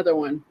purchasing another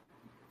one.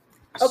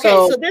 Okay,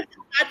 so this is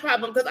my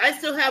problem because I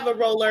still have a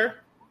roller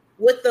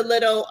with the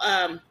little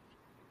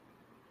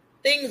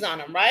things on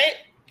them, right?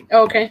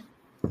 Okay.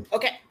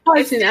 Okay. Oh,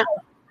 I see that.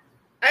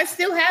 I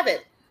still have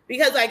it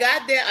because I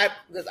got there. I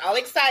was all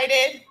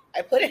excited.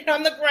 I put it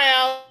on the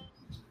ground.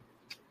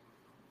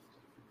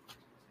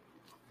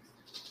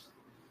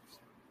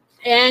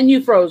 And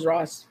you froze,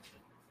 Ross.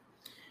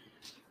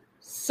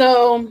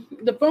 So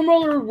the foam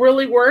roller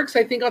really works.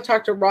 I think I'll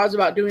talk to Roz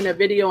about doing a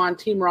video on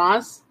Team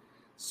Roz.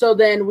 So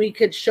then we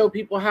could show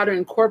people how to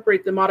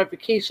incorporate the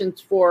modifications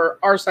for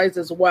our size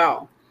as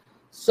well.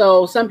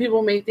 So some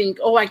people may think,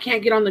 oh, I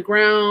can't get on the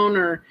ground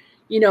or,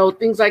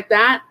 things like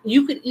that.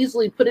 You could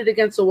easily put it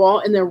against the wall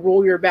and then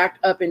roll your back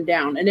up and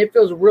down. And it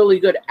feels really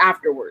good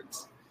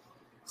afterwards.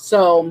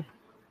 So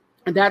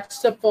that's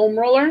the foam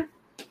roller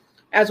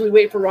as we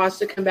wait for Ross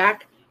to come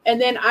back.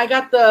 And then I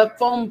got the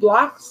foam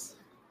blocks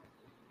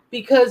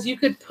because you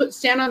could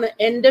stand on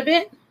the end of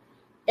it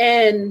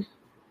and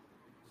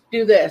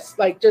do this.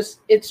 Like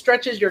it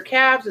stretches your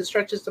calves. It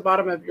stretches the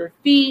bottom of your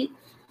feet.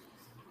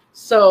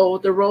 So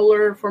the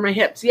roller for my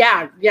hips.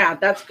 Yeah,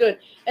 that's good.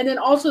 And then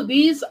also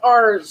these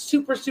are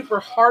super, super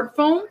hard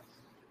foam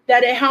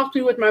that it helps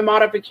me with my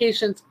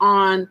modifications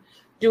on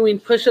doing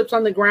push-ups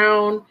on the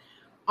ground,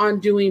 on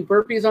doing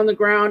burpees on the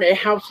ground. It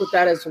helps with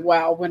that as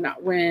well when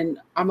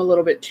I'm a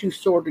little bit too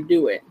sore to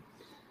do it.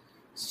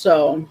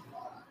 So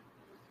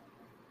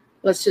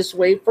let's just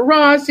wait for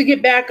Ross to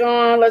get back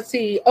on. Let's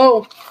see.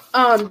 Oh,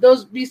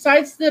 those,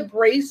 besides the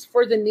brace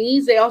for the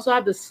knees, they also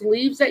have the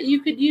sleeves that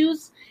you could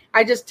use.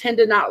 I just tend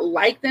to not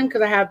like them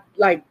because I have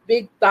like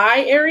big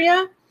thigh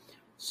area.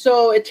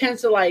 So it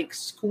tends to like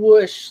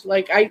squish.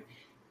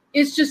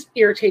 It's just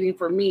irritating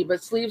for me,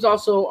 but sleeves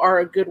also are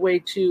a good way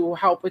to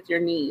help with your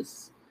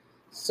knees.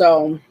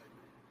 So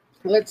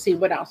let's see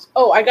what else.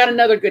 Oh, I got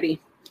another goodie.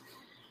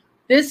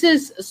 This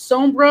is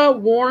Sombra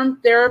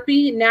Warm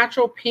Therapy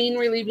Natural Pain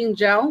Relieving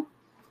Gel.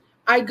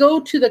 I go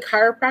to the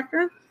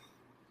chiropractor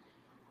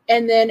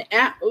and then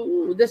at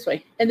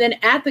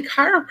the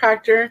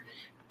chiropractor,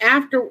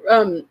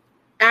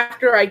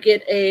 after I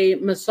get a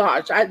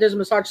massage, there's a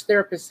massage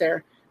therapist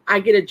there. I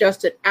get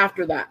adjusted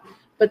after that.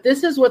 But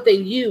this is what they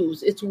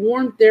use. It's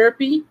warm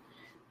therapy,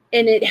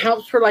 and it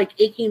helps for like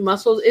aching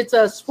muscles. It's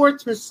a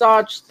sports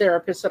massage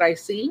therapist that I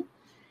see,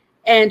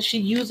 and she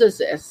uses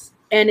this,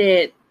 and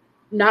it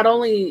not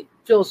only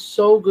feels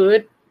so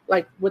good,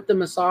 like with the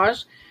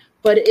massage,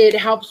 but it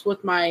helps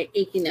with my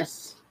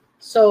achiness.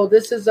 So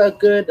this is a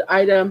good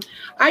item.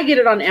 I get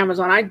it on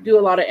Amazon. I do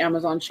a lot of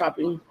Amazon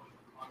shopping.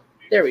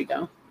 There we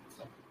go.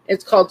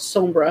 It's called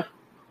Sombra.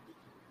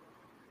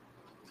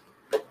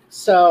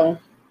 So.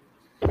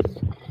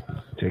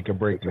 Take a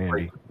break,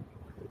 Mandy.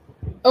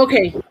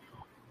 Okay.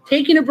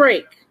 Taking a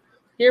break.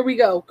 Here we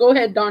go. Go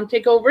ahead, Dawn.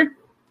 Take over.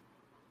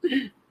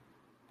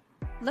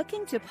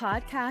 Looking to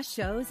podcast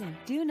shows and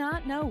do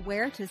not know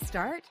where to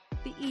start?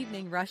 The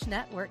Evening Rush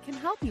Network can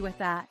help you with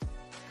that.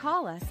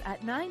 Call us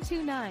at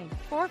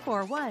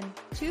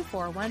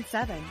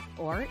 929-441-2417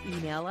 or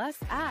email us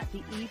at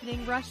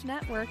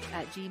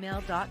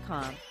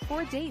theeveningrushnetwork@gmail.com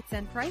for dates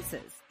and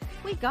prices.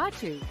 We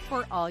got you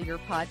for all your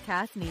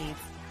podcast needs.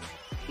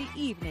 The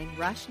Evening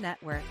Rush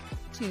Network.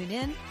 Tune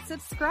in,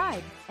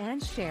 subscribe,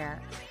 and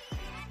share.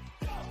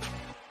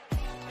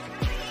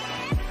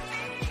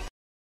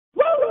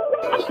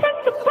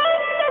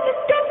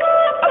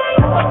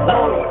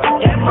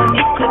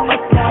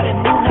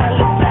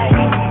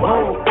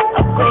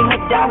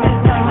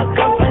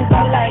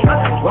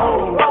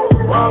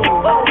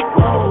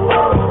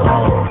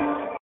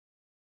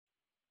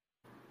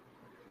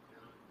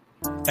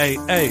 Hey,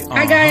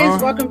 Hi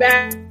guys, welcome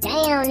back.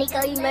 Damn,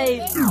 Nico, you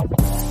made it.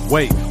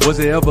 Wait, was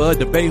there ever a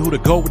debate who to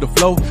go with the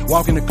flow?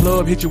 Walk in the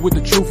club, hit you with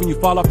the truth, and you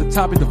fall off the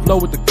top, hit the flow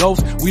with the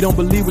ghost. We don't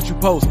believe what you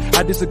post.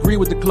 I disagree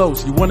with the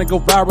close. You wanna go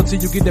viral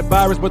till you get that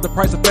virus, but the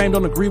price of fame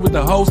don't agree with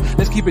the host.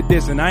 Let's keep it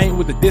dissing. I ain't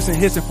with the dissing,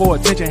 hissing for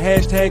attention.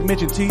 Hashtag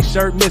mention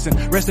t-shirt missing.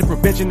 Rest in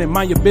prevention and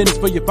mind your business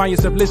for you find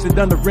yourself listed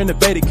under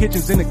renovated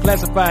kitchens in the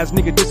classifieds.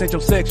 Nigga, this ain't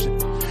your section.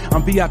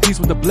 I'm VIPs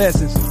with the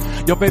blessings.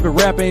 Your favorite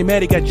rapper ain't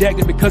mad, he got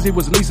jacked because he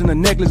was leasing a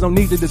necklace. Don't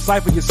need to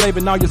decipher. You're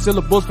saving all your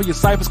syllables for your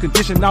ciphers.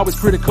 Condition always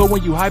critical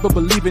when you hyper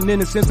believing in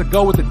innocence to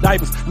go with the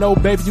diapers. No,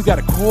 baby, you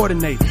gotta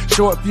coordinate.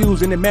 Short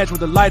fuse and it match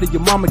with the lighter.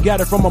 Your mama got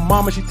it from her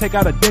mama. She take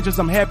out her dentures.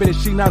 I'm happy that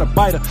she not a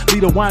biter.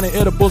 Lead her wine and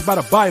edibles by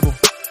the Bible.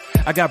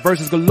 I got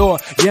verses galore.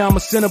 Yeah, I'm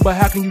a sinner, but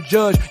how can you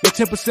judge? Your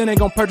 10% ain't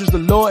gonna purchase the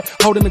Lord.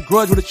 Holding a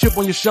grudge with a chip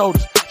on your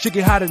shoulders. Shit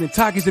get hotter than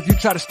Takis if you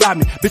try to stop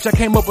me. Bitch, I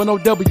came up with OW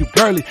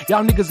girly.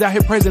 Y'all niggas out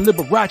here praising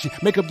Liberace.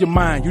 Make up your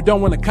mind. You don't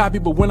wanna copy,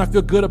 but when I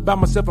feel good about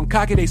myself, I'm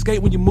cocky. They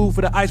skate when you move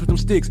for the ice with them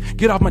sticks.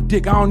 Get off my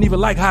dick, I don't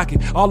even like hockey.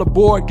 All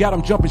aboard, got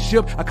them jumping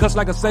ship. I cuss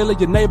like a sailor,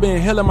 your neighbor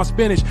inhaling my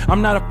spinach.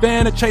 I'm not a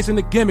fan of chasing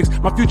the gimmicks.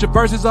 My future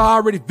verses are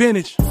already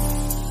vintage.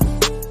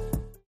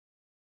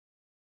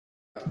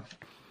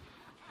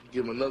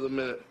 Give him another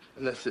minute,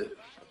 and that's it.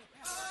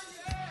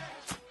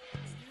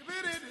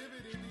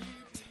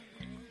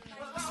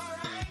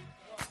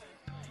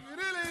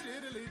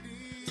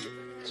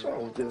 What's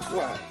wrong with this?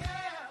 Why?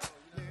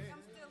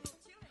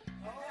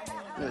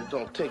 Man,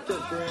 don't take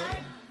that down.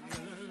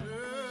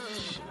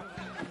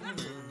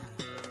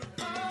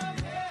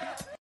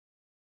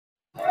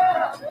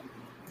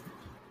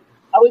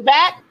 Are we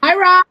back? Hi,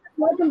 Rob.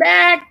 Welcome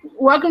back.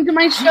 Welcome to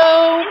my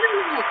show.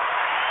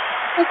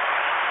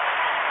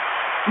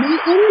 My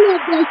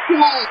internet just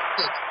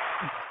crashed.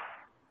 I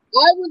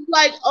was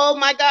like, oh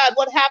my God,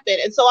 what happened?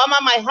 And so I'm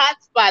on my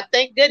hotspot,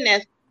 thank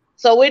goodness.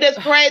 So we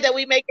just pray that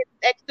we make it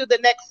next to the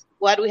next,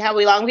 what do we have?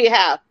 How long we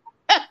have?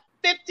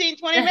 15,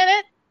 20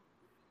 minutes?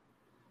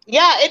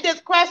 Yeah, it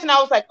just crashed and I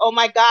was like, oh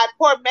my God,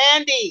 poor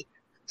Mandy.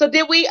 So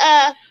did we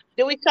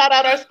Do we shout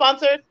out our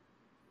sponsors?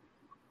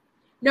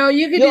 No,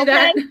 you can do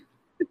that. You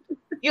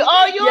Yeah.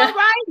 all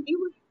right?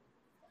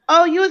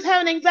 You was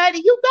having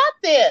anxiety. You got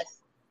this.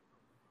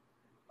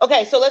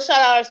 Okay, so let's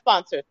shout out our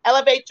sponsors.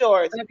 Elevate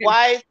Yours, Okay.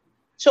 Wise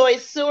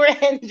Choice Sewer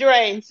and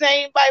Drain,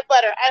 Sane by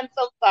Butter. I'm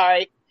so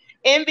sorry.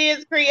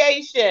 Envious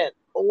Creation,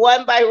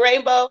 One by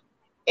Rainbow,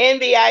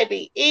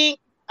 NBIB Inc.,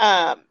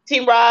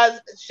 Team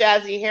Roz,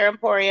 Shazzy Hair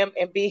Emporium,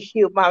 and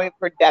BQ Mommy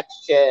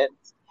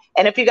Productions.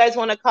 And if you guys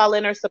want to call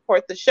in or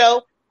support the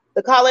show,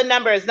 the call-in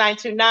number is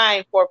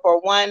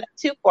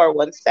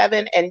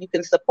 929-441-2417, and you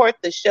can support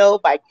the show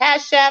by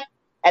Cash App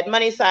at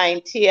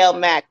 $TL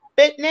Mac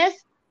Fitness.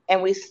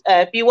 And we,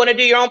 if you want to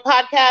do your own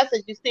podcast,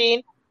 as you've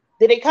seen,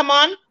 did it come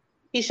on?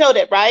 He showed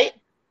it, right?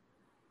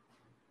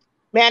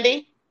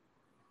 Mandy?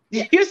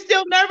 Yeah. You're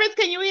still nervous?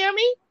 Can you hear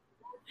me?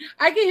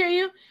 I can hear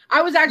you.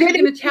 I was actually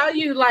going to tell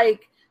you,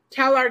 like,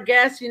 tell our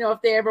guests, you know,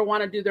 if they ever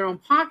want to do their own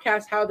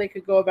podcast, how they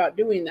could go about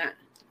doing that.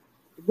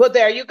 Well,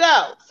 there you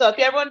go. So if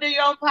you ever want to do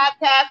your own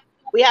podcast,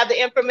 we have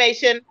the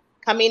information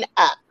coming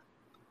up.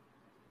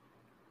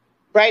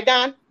 Right,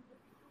 Don?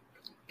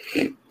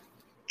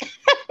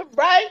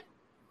 Right?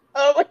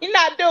 Oh, we're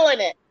not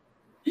doing it.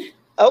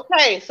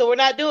 Okay, so we're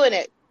not doing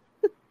it.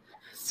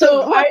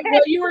 So while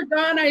you were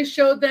gone, I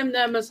showed them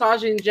the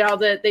massaging gel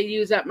that they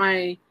use at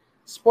my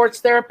sports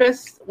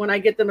therapist when I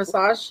get the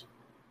massage.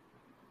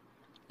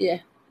 Yeah.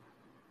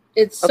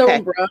 It's so,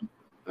 Okay. bro.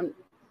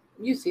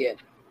 You see it.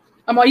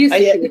 You see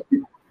it.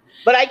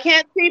 But I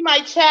can't see my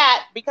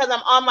chat because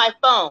I'm on my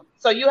phone.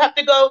 So you have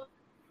to go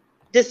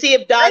to see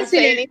if Don see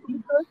said it.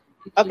 anything.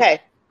 Okay.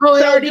 Oh,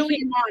 it So already do we-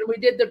 came on. We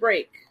did the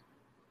break.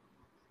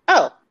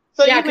 Oh,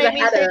 so Yeah, you 'cause made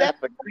me say that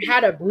for I had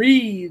to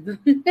breathe.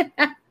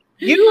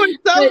 you were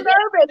so But-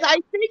 nervous. I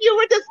think you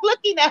were just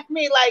looking at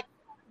me like,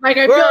 Like,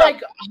 I Girl. feel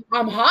like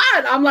I'm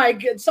hot. I'm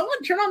like,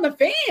 someone turn on the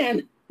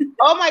fan.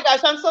 oh my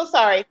gosh, I'm so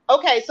sorry.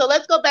 Okay, so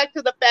let's go back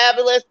to the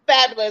fabulous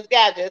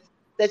gadgets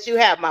that you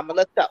have, Mama.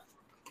 Let's go.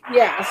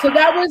 Yeah, so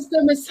that was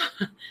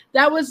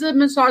the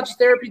massage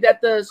therapy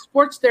that the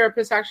sports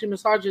therapist actually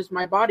massages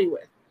my body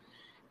with.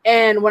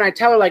 And when I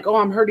tell her, like, oh,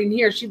 I'm hurting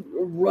here, she's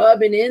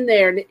rubbing in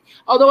there. And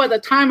although at the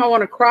time I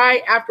want to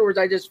cry, afterwards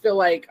I just feel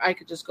like I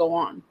could just go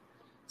on.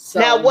 So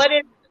Now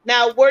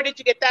where did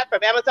you get that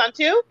from? Amazon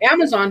too?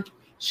 Amazon.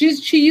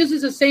 She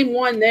uses the same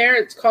one there.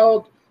 It's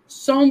called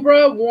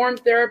Sombra Warm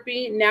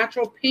Therapy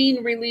Natural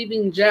Pain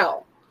Relieving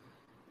Gel.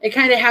 It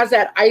kind of has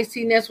that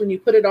iciness when you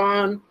put it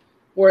on,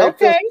 where it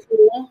feels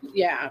cool.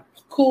 Yeah,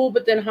 cool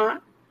but then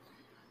hot.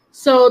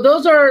 So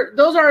those are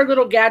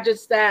little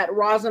gadgets that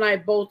Roz and I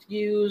both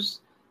use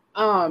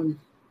to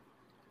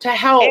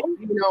help,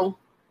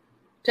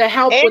 to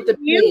help with the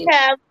pain.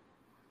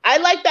 I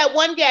like that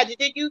one gadget.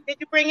 Did you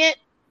bring it?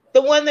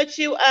 The one that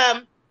you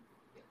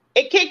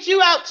it kicked you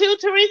out too,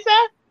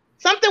 Teresa?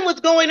 Something was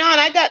going on.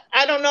 I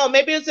don't know.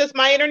 Maybe it's just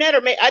my internet,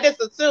 or I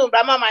just assumed.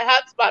 I'm on my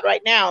hotspot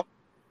right now,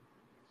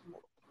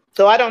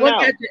 so I don't know.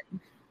 Gadget?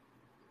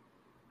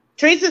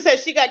 Teresa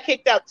says she got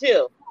kicked out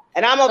too,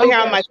 and I'm over here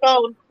on my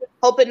phone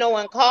hoping no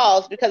one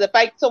calls, because if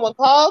someone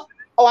calls,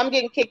 I'm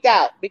getting kicked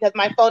out because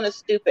my phone is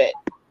stupid.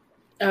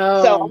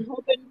 Oh.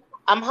 So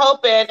I'm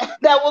hoping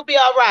that we'll be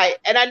all right.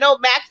 And I know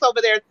Max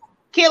over there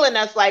killing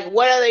us. Like,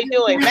 what are they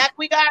doing? Max,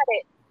 we got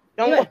it.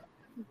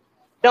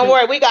 Don't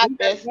worry, we got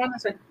this.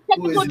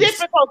 Technical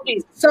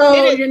difficulties.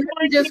 So your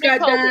nephew just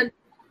got done.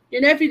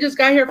 Your nephew just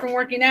got here from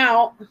working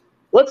out.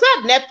 What's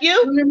up, nephew?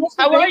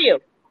 How are you?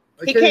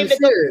 He came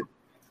to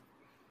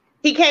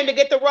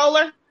get the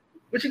roller.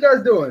 What you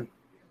guys doing?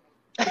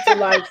 It's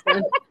alive,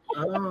 son.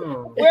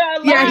 Oh. We're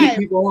alive. Yeah,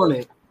 people on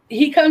it.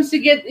 He comes to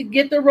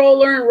get the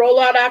roller and roll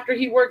out after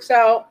he works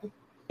out.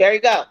 There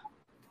you go.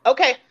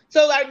 Okay,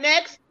 so our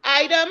next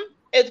item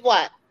is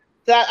what?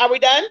 Are we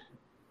done?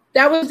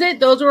 That was it.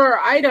 Those were our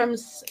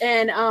items.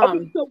 And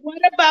okay, so what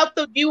about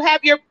do you have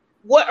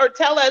or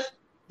tell us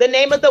the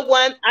name of the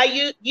one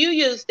you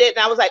used it,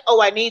 and I was like, oh,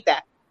 I need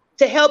that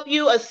to help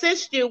you,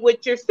 assist you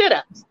with your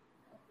sit-ups.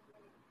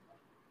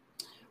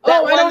 I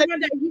don't have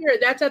that here.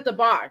 That's at the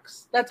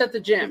box. That's at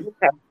the gym.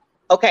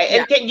 Okay.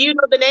 And can you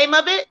know the name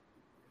of it?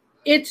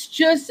 It's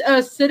just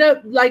a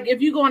sit-up. Like, if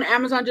you go on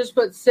Amazon, just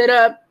put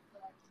sit-up,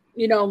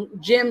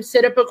 gym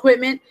sit-up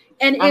equipment.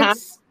 And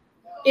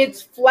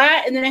it's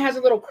flat, and then it has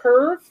a little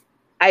curve.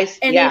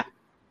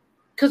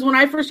 Because when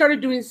I first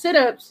started doing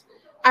sit-ups,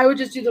 I would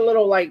just do the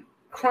little, like,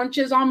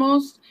 crunches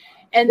almost.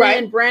 And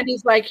then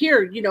Brandy's like,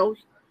 here's a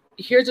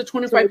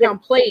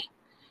 25-pound plate.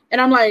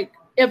 And I'm like,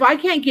 if I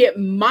can't get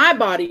my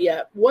body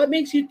up, what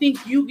makes you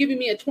think you giving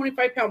me a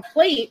 25-pound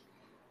plate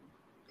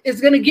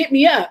is going to get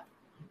me up?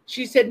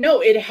 She said,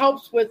 no, it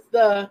helps with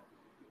the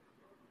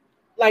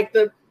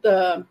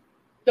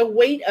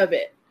weight of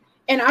it.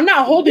 And I'm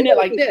not holding it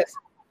like this.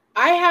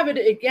 I have it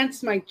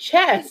against my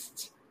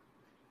chest,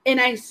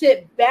 and I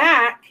sit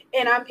back,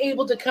 and I'm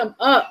able to come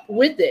up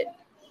with it.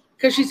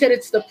 Because she said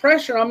it's the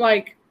pressure. I'm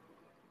like,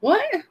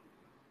 what?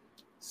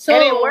 So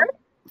and it worked?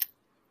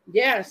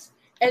 Yes.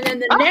 And then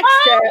the next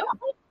step.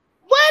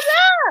 What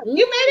up?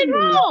 You made it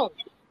home.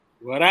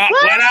 What up?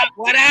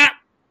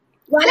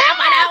 What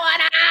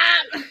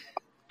up?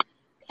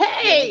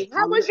 Hey,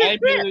 how was your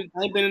trip?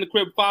 I ain't been in the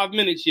crib 5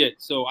 minutes yet,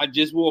 so I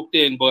just walked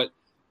in. But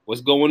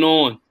what's going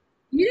on?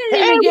 You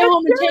didn't even get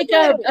home and take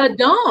a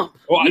dump.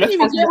 Oh, You didn't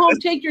even get home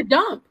and take your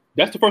dump.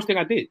 That's the first thing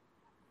I did.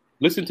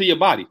 Listen to your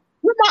body.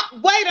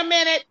 Wait a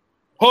minute.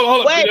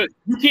 Hold Wait. on.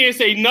 You can't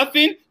say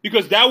nothing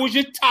because that was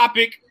your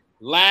topic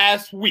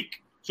last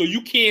week. So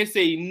you can't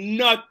say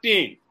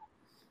nothing.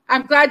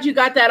 I'm glad you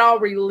got that all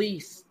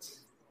released.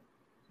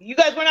 You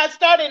guys were not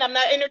starting. I'm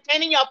not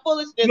entertaining y'all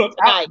foolishness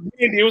tonight.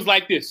 It was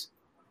like this.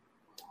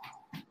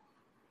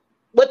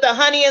 With the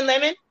honey and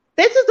lemon?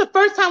 This is the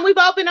first time we've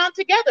all been on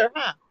together,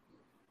 huh?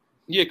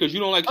 Yeah, because you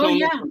don't like Oh, telling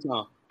yeah.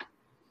 time.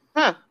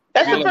 Huh.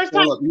 That's Yeah, the first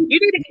like, time. hold up.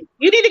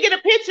 You need to get a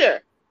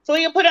picture. So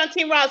you can put it on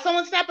Team Ross.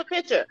 Someone snap a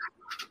picture.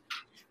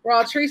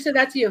 Well, Teresa,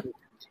 that's you.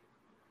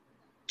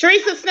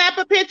 Teresa, snap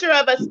a picture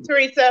of us,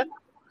 Teresa.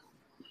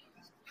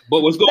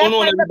 But what's going That's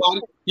on, my-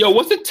 everybody? Yo,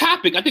 what's the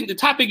topic? I think the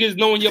topic is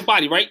knowing your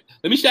body, right?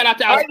 Let me shout out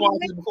to our Are you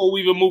sponsors before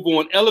we even move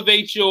on.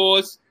 Elevate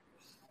Yours.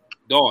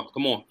 Dawn,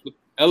 come on.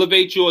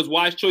 Elevate Yours,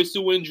 Wise Choice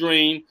Sewer and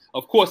Drain.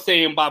 Of course,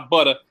 saying by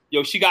Butter.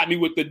 Yo, she got me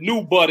with the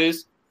new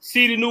butters.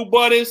 See the new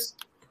butters?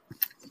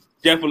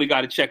 Definitely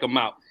got to check them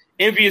out.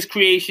 Envious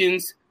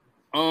Creations.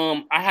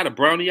 I had a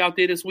brownie out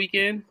there this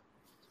weekend.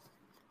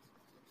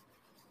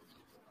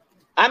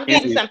 I'm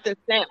getting Yeah. something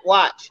sent.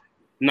 Watch.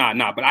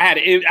 Nah. But I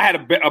had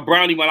a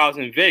brownie when I was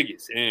in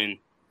Vegas, and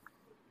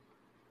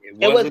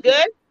It was wasn't-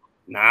 good?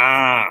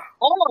 Nah.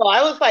 Oh,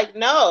 I was like,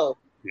 no.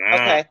 Nah.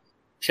 Okay.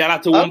 Shout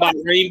out to One by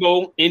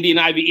Rainbow, Indian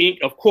Ivy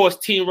Inc. Of course,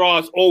 Team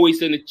Ross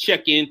always in the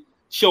check-in,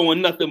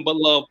 showing nothing but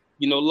love.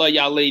 You know, love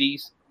y'all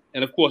ladies.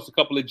 And of course, a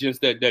couple of gents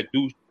that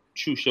do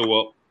show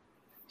up.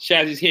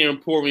 Shazzy's Hair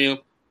Emporium.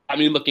 I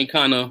mean, looking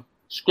kind of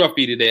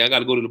scruffy today. I got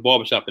to go to the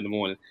barbershop in the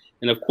morning.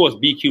 And of course,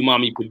 BQ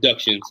Mommy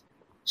Productions.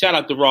 Shout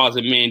out to Roz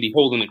and Mandy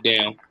holding it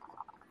down.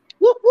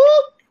 Whoop,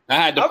 whoop. I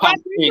had to All pop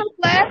right, we're in. so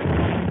glad.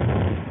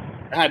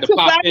 I had to So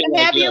pop glad in. to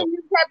Like, have yo. you.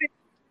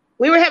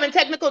 We were having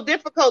technical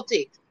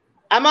difficulties.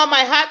 I'm on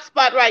my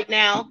hotspot right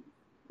now.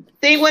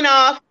 Thing went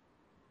off.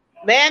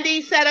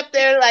 Mandy sat up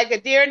there like a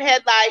deer in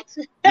headlights.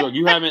 Yo,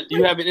 you having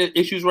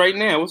issues right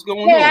now? What's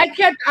going Hey,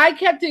 on? I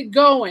kept it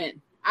going.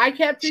 I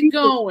kept it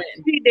going.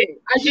 She did.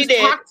 I She just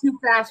did. talk too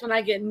fast when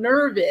I get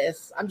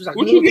nervous. I'm just like,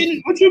 What you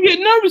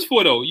getting nervous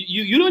for though?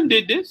 You done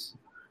did this.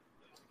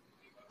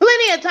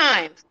 Plenty of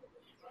times.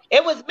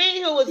 It was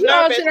me who was You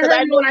know, nervous. should have 'cause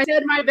heard me when I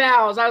said my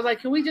vows. I was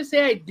like, can we just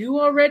say I do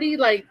already?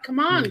 Like, come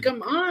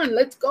on,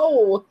 let's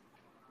go.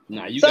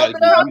 Nah, you So gotta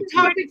The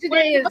topic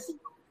today is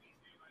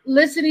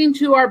listening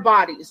to our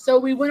bodies. So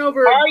we went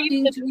over Are you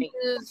things we listening?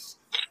 use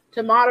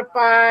to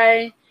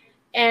modify.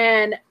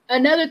 And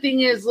another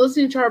thing is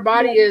listening to our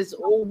body is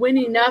when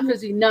enough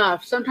is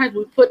enough. Sometimes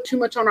we put too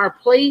much on our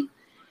plate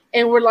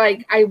and we're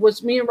like,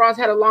 me and Ross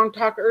had a long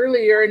talk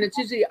earlier, and it's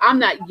usually I'm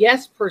that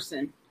yes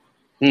person.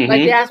 Mhm.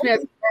 Like they asked me at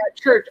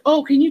church,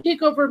 oh, can you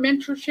take over the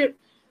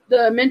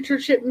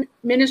mentorship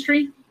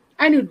ministry?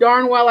 I knew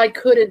darn well I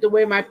couldn't the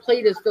way my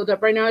plate is filled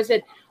up right now. I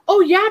said,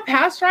 oh yeah,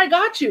 Pastor, I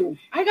got you.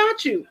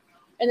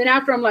 And then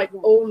after I'm like,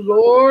 oh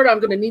Lord, I'm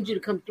going to need you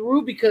to come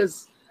through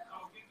because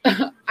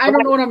I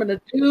don't know what I'm going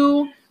to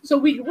do. So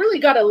we really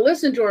got to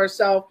listen to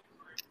ourselves.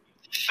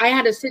 I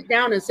had to sit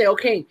down and say,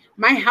 okay,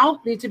 my health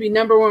needs to be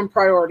number one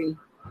priority.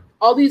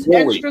 All these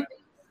Really? extra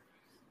things.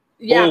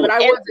 Yeah, Oh. but I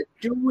wasn't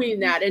doing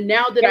that. And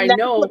now that I And that's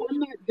know, what I'm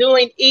not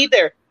doing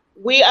either.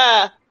 We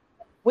had,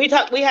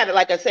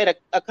 like I said,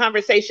 a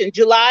conversation.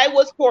 July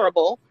was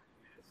horrible.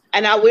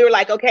 And now we were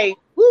like, okay,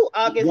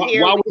 August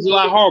here. Why was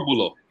July horrible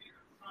though?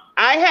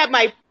 I had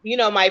my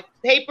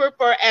paper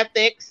for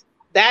ethics.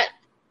 That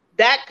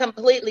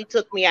completely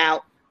took me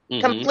out.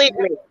 Mhm.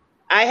 Completely.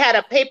 I had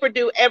a paper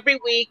due every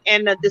week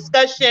and a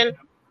discussion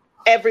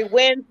every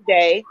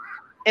Wednesday.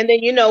 And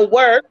then,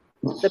 work,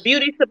 the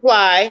beauty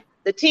supply,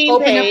 the team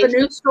open page. up a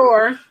new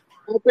store.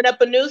 Open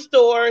up a new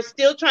store,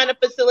 still trying to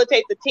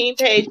facilitate the team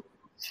page.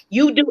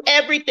 You do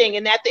everything.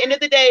 And at the end of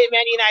the day,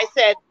 Manny and I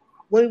said,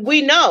 when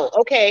we know,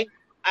 okay,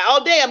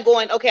 all day I'm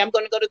going to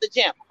go to the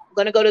gym. I'm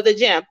going to go to the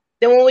gym.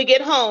 Then when we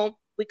get home,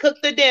 we cook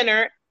the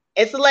dinner.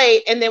 It's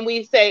late. And then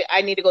we say,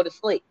 I need to go to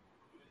sleep.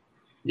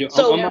 Yeah,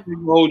 So- I'm not gonna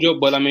hold you,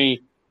 but I mean,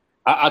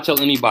 I tell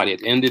anybody at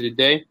the end of the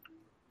day,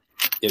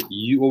 if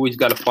you always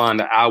got to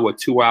find an hour,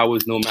 2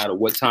 hours, no matter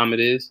what time it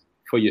is,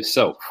 for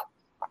yourself.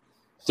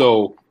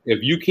 So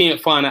if you can't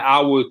find an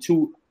hour or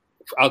two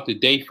out the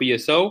day for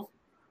yourself,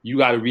 you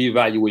got to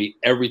reevaluate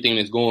everything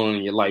that's going on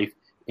in your life,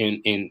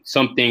 and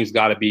some things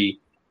got to be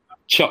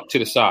chucked to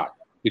the side,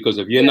 because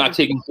if you're not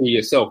taking care of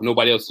yourself,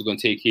 nobody else is going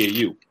to take care of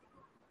you.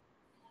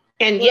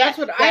 And Well, that's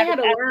what I had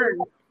to learn.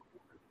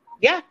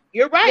 Yeah,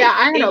 you're right. Yeah,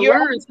 I had to And you're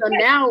learn. So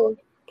right.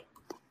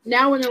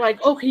 now when they're like,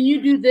 oh, can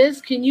you do this?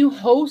 Can you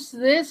host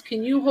this?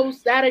 Can you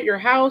host that at your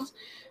house?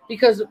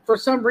 Because for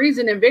some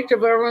reason in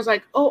Victorville, everyone's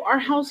like, oh, our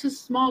house is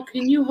small.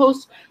 Can you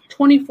host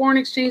 20 foreign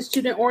exchange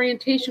student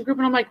orientation group?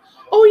 And I'm like,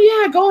 oh,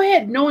 yeah, go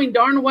ahead. Knowing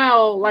darn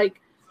well,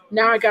 like,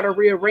 now I got to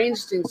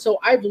rearrange things. So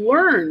I've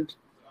learned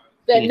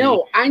that,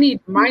 no, I need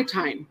my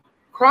time.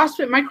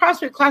 CrossFit, my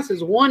CrossFit class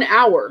is 1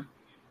 hour.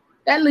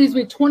 That leaves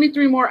me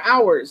 23 more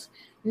hours.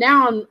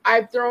 Now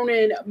I've thrown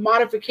in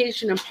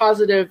modification and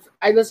positive.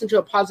 I listened to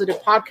a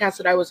positive podcast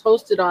that I was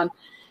hosted on.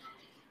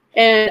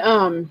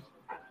 And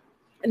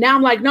now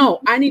I'm like,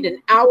 no, I need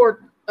an hour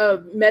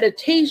of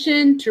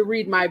meditation, to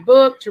read my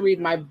book, to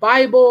read my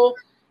Bible,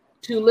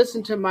 to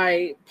listen to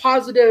my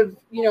positive,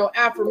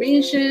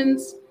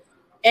 affirmations.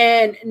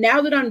 And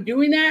now that I'm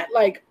doing that,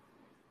 like,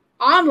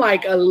 I'm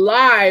like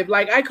alive.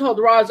 Like, I called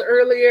Roz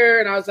earlier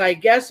and I was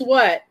like, guess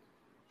what?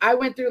 I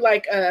went through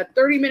like a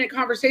 30-minute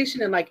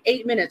conversation in like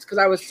 8 minutes because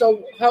I was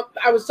so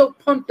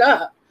pumped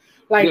up.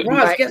 Like,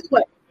 Roz, guess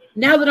what?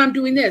 Now that I'm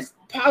doing this,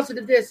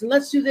 positive this, and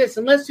let's do this,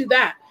 and let's do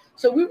that.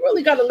 So we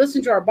really got to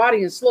listen to our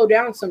body and slow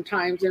down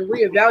sometimes and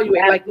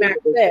reevaluate, like Mac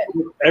said.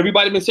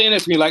 Everybody been saying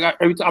that to me. Like,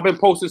 I've been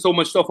posting so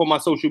much stuff on my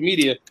social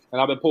media,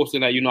 and I've been posting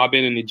that, I've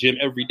been in the gym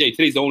every day.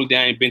 Today's the only day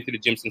I ain't been to the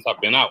gym since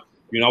I've been out.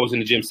 I was in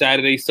the gym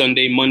Saturday,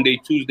 Sunday, Monday,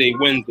 Tuesday,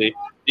 Wednesday.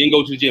 Didn't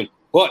go to the gym.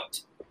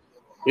 But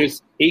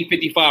it's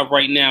 8:55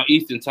 right now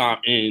Eastern time,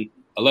 and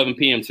 11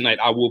 p.m. tonight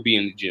I will be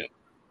in the gym.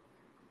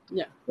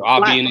 Yeah. So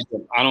I'll be in the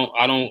gym. I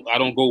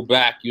don't go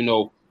back,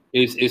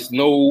 It's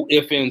no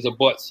ifs, ands, or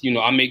buts.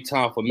 I make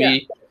time for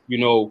me.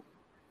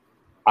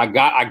 I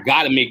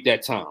got to make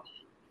that time.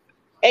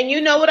 And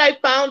you know what I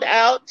found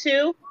out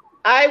too?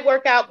 I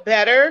work out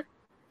better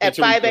at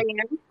 5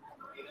 a.m.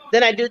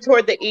 than I do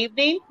toward the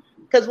evening.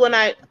 Because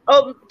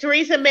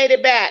Teresa made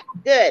it back.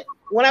 Good.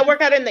 When I work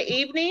out in the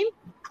evening,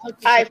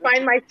 I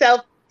find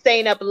myself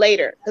staying up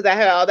later because I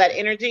have all that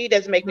energy. It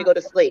doesn't make me go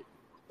to sleep.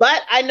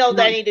 But I know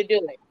that I need to do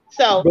it.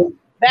 So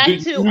back to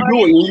you do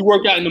it when you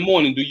work out in the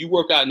morning. Do you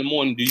work out in the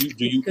morning? Do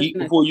you eat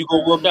before you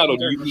go work out, or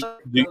do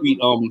you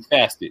eat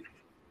fasted?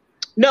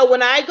 No,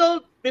 when I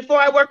go before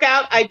I work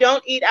out, I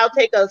don't eat. I'll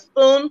take a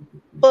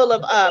spoonful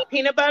of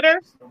peanut butter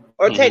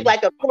or take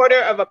like a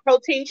quarter of a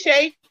protein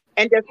shake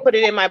and just put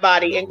it in my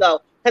body and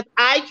go. Because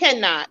I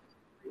cannot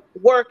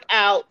work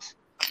out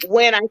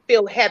when I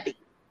feel heavy.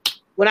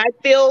 When I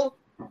feel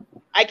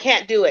I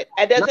can't do it.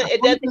 It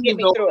doesn't get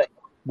me through it.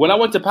 When I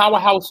went to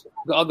Powerhouse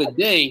the other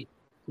day,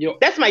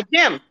 that's my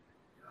gym.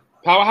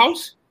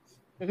 Powerhouse?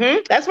 Mm-hmm.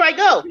 That's where I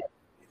go.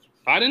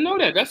 I didn't know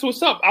that. That's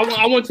what's up.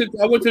 I went to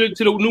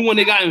the new one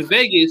they got in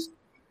Vegas,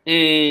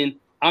 and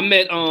I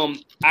met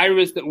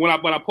Iris. When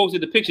I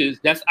posted the pictures,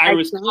 that's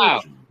Iris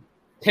Kyle,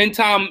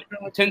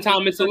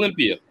 10-time Miss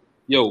Olympia.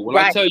 When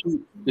I tell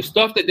you the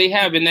stuff that they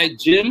have in that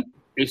gym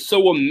is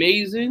so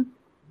amazing.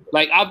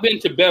 Like, I've been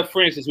to Bev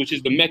Francis, which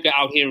is the Mecca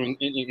out here in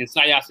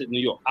Syosset, New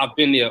York. I've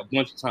been there a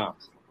bunch of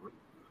times.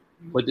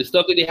 But the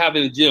stuff that they have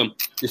in the gym,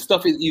 the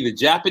stuff is either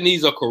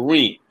Japanese or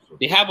Korean.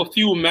 They have a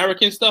few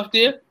American stuff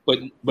there, but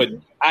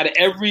out of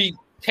every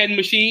 10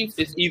 machines,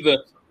 it's either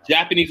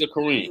Japanese or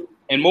Korean.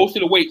 And most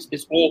of the weights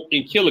is all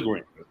in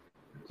kilograms.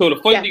 So the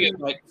funny thing is,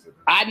 like,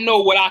 I know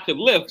what I could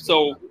lift.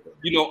 So,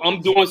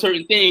 I'm doing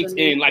certain things,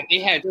 and like they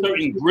had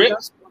certain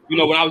grips.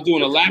 When I was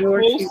doing the lat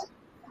pulls,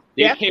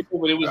 they came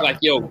over. It was like,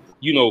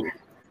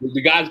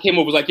 the guys came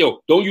over was like,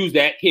 don't use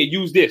that. Here,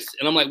 use this.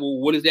 And I'm like, well,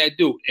 what does that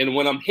do? And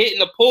when I'm hitting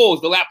the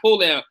pulls, the lat pull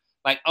down,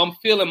 like I'm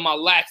feeling my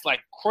lats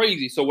like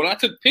crazy. So when I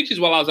took pictures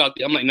while I was out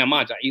there, I'm like, now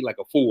mind you, I eat like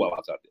a fool while I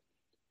was out there.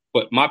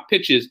 But my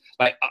pictures,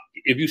 like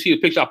if you see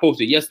the picture I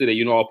posted yesterday,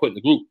 I'll put in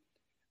the group.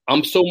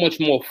 I'm so much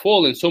more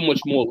full and so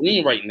much more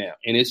lean right now.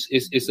 And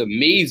it's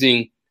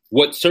amazing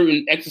what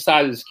certain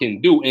exercises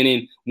can do. And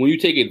then when you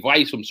take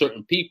advice from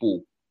certain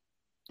people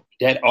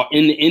that are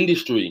in the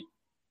industry,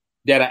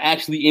 that are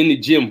actually in the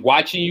gym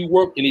watching you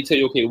work, and they tell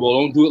you, okay, well,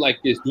 don't do it like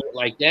this, do it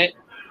like that.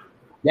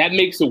 That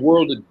makes a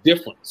world of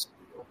difference.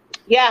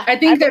 Yeah. I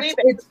think that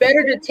it's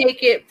better to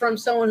take it from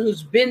someone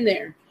who's been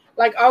there.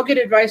 Like, I'll get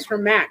advice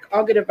from Mac.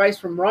 I'll get advice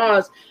from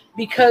Roz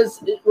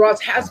because Roz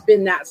has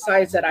been that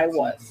size that I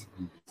was.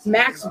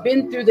 Mac's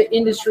been through the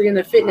industry and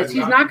the fitness.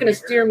 He's not going to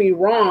steer me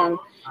wrong.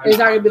 He's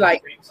not going to be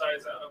like,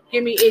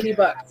 give me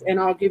 $80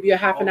 and I'll give you a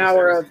half an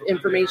hour of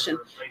information.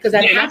 Because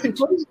that happened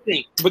to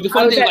me. But the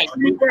funny thing, like,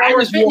 when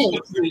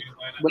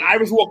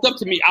Iris walked up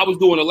to me, I was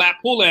doing a lat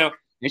pull down,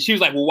 and she was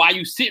like, well, why are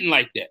you sitting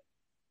like that?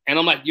 And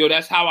I'm like,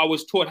 that's how I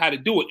was taught how to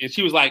do it. And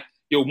she was like,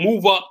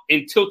 move up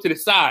and tilt to the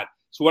side.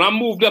 So when I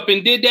moved up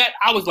and did that,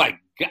 I was like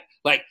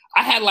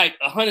I had like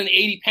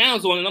 180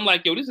 pounds on it. And I'm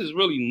like, this is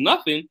really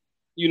nothing.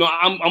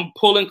 I'm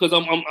pulling because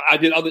I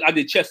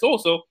did chest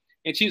also.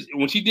 And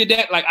when she did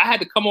that, like I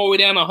had to come all the way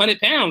down 100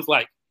 pounds.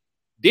 Like,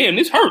 damn,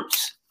 this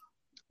hurts.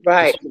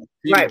 Right.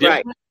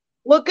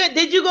 Well, good.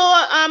 Did you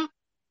go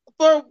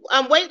for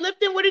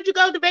weightlifting? What did you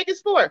go to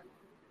Vegas for?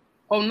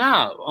 Oh,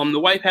 no. The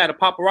wife had a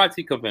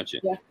paparazzi convention.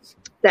 Yeah.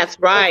 That's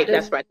right.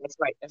 So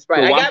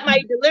I got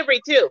my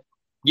delivery too.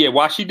 Yeah,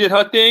 while she did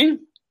her thing,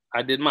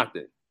 I did my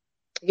thing.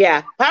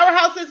 Yeah,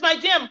 Powerhouse is my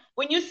gym.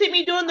 When you see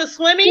me doing the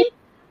swimming,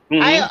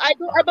 I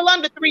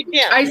belong to 3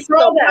 gyms. I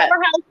saw that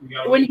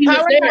when he was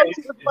there. Powerhouse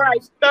is where I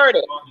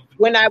started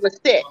when I was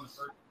 6.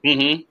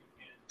 Mm-hmm.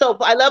 So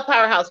I love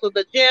Powerhouse with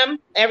the gym,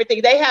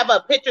 everything. They have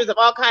pictures of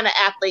all kind of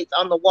athletes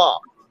on the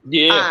wall.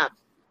 Yeah.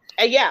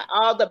 And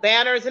all the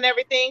banners and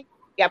everything.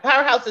 Yeah,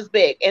 Powerhouse is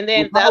big, and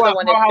then the other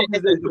one Powerhouse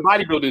is is the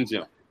bodybuilding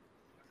gym.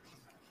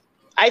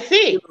 I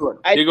see.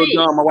 Here goes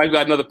John. My wife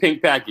got another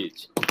pink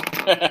package.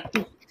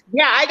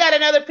 Yeah, I got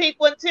another pink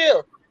one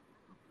too.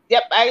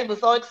 Yep, I was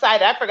so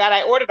excited. I forgot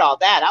I ordered all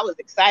that. I was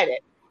excited.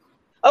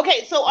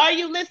 Okay, so are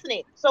you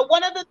listening? So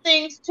one of the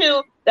things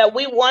too that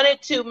we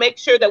wanted to make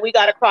sure that we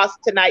got across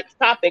tonight's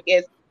topic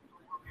is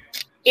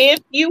if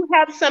you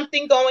have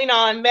something going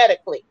on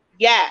medically,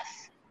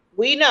 yes,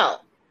 we know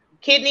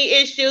kidney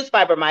issues,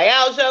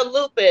 fibromyalgia,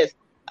 lupus,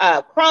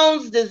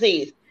 Crohn's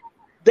disease,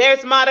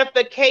 there's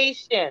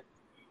modification.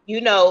 You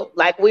know,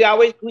 like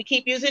we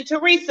keep using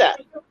Teresa.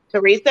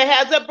 Teresa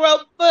has a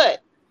broke foot,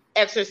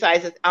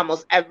 exercises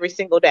almost every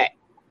single day.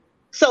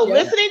 So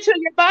listening to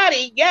your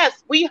body,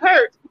 yes, we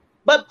hurt,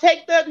 but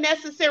take the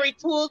necessary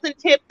tools and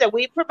tips that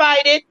we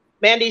provided.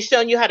 Mandy's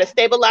shown you how to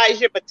stabilize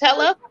your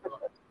patella.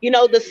 You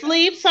know, the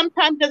sleeve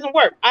sometimes doesn't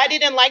work. I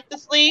didn't like the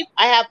sleeve.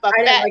 I have a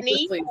fat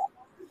knee.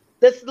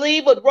 The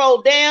sleeve would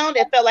roll down.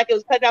 It felt like it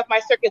was cutting off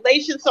my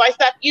circulation, so I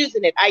stopped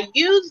using it. I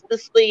used the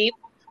sleeve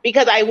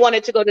because I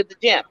wanted to go to the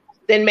gym.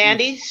 Then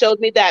Mandy showed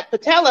me that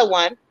patella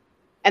one,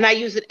 and I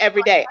use it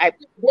every day. I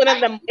put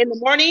them in the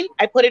morning.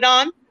 I put it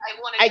on.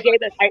 I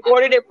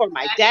ordered it for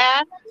my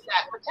dad.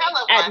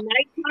 At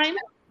nighttime,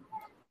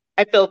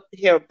 I feel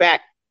here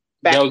back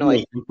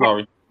noise. I'm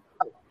sorry.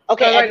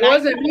 Okay, it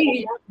wasn't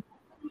me.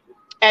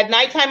 At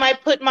nighttime, I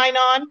put mine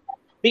on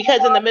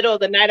because in the middle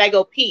of the night I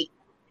go pee,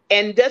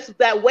 and just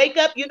that wake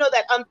up, you know,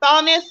 that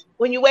unthawness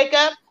when you wake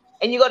up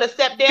and you go to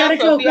step down.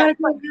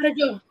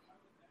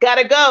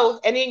 Gotta go,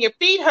 and then your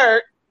feet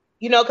hurt.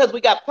 You know, because we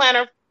got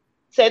plantar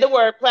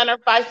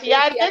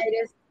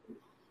fasciitis,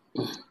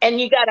 and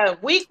you got a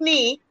weak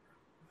knee.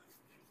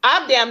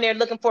 I'm damn near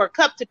looking for a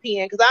cup to pee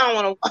in because I don't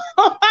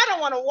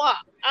want to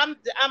walk. I'm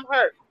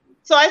hurt.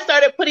 So I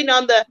started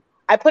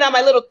I put on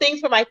my little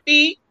things for my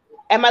feet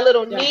and my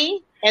little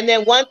knee, and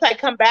then once I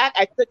come back,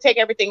 I take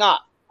everything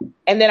off,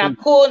 and then I'm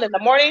cool. And in the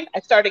morning,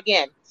 I start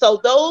again. So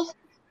those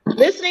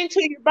listening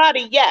to your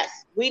body, yes,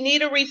 we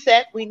need a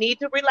reset. We need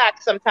to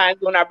relax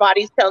sometimes when our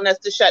body's telling us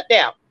to shut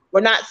down. We're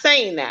not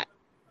saying that,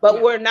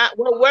 but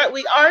what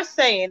we are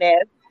saying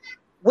is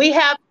we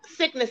have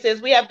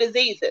sicknesses, we have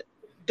diseases.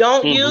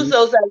 Don't use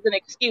those as an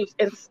excuse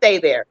and stay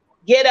there.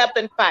 Get up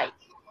and fight.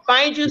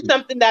 Find you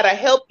something that'll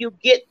help you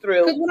get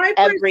through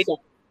every day.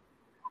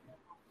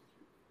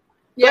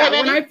 Yeah,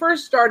 when I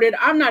first started,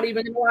 I'm not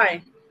even gonna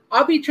lie.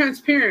 I'll be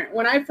transparent.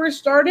 When I first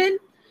started,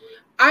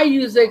 I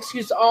used the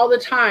excuse all the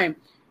time.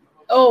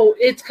 Oh,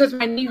 it's because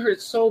my knee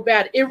hurts so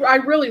bad. I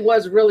really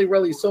was really,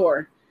 really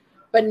sore.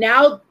 But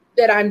now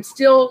that I'm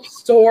still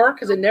sore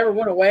because it never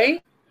went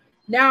away,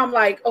 now I'm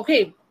like,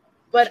 okay,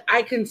 but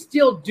I can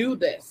still do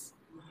this.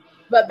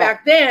 But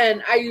back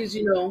then I used,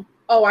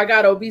 I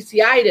got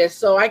obesitis,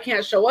 so I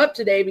can't show up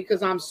today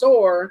because I'm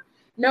sore.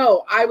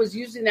 No, I was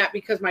using that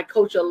because my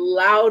coach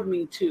allowed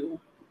me to.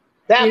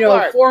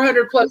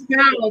 400 plus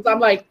pounds.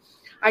 I'm like,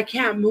 I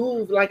can't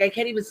move. Like I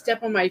can't even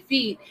step on my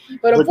feet.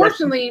 But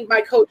unfortunately,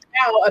 my coach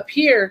now up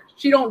here,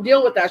 she don't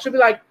deal with that. She'll be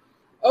like,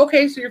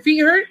 okay, so your feet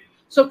hurt?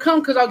 So come,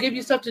 because I'll give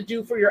you stuff to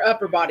do for your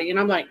upper body. And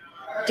I'm like,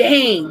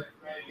 dang.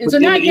 And so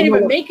now I can't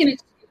even make an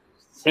excuse.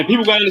 And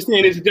people got to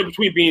understand there's a difference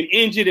between being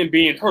injured and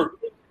being hurt.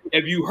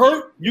 If you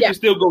hurt, you can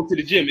still go to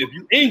the gym. If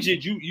you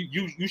injured,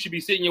 you should be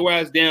sitting your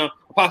ass down,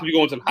 possibly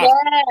going to the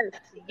hospital.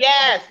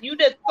 Yes, you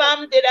just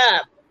summed it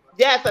up.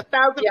 Yes,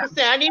 1,000%.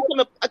 I need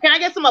some. Can I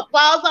get some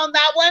applause on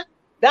that one?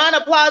 Don,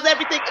 applause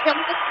everything.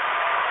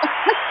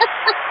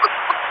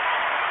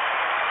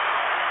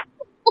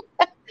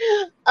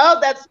 Oh,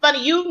 that's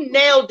funny. You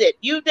nailed it.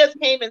 You just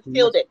came and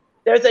sealed it.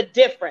 There's a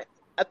difference,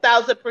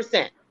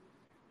 1,000%.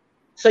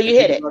 So you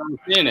hit it.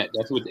 Understand that.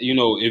 That's what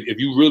if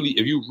you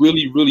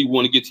really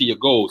want to get to your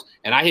goals.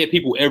 And I hear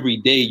people every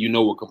day,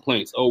 with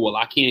complaints. Oh, well,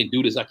 I can't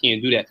do this. I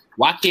can't do that.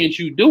 Why can't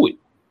you do it?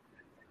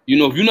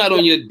 If you're not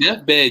on your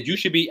deathbed, you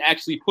should be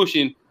actually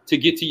pushing to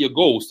get to your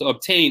goals, to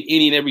obtain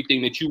any and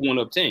everything that you want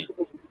to obtain.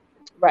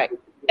 Right.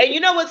 And you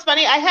know what's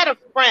funny? I had a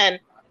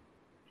friend.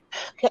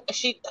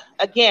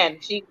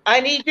 I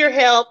need your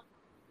help.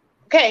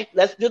 Okay,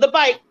 let's do the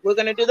bike. We're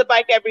going to do the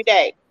bike every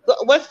day.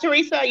 What's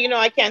Teresa?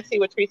 I can't see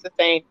what Teresa's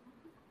saying.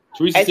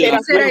 I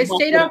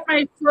stayed off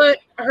my foot.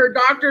 Her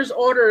doctor's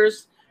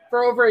orders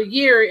for over a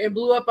year and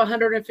blew up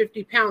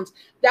 150 pounds.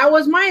 That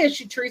was my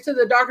issue, Teresa.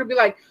 The doctor would be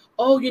like,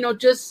 oh,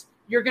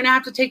 you're going to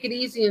have to take it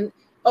easy. And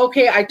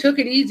okay, I took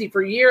it easy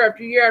for year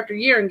after year after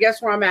year. And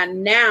guess where I'm at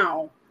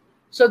now?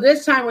 So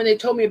this time when they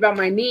told me about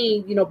my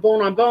knee,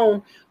 bone on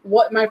bone,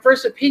 what my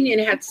first opinion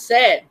had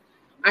said,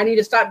 I need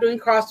to stop doing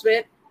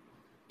CrossFit.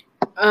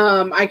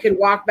 I could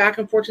walk back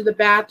and forth to the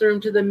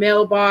bathroom, to the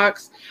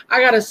mailbox.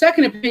 I got a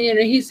second opinion,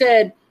 and he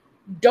said,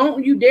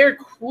 don't you dare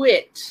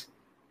quit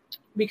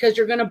because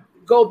you're going to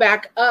go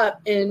back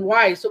up. And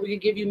why? So we can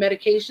give you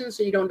medication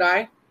so you don't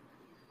die.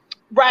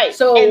 Right.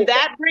 So, and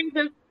that brings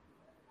us,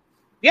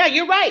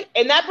 you're right.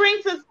 And that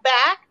brings us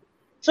back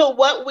to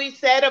what we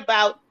said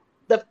about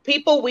the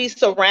people we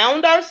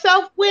surround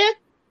ourselves with.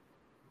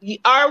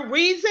 Our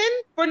reason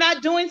for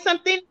not doing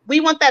something,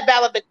 we want that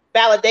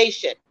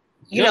validation.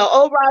 You know,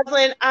 oh,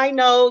 Rosalind, I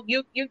know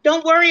you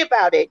don't worry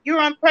about it. You're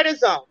on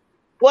prednisone.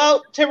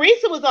 Well,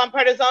 Teresa was on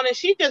prednisone and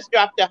she just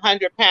dropped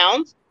 100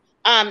 pounds.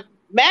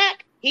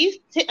 Mac, he's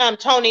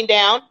toning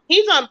down.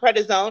 He's on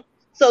prednisone.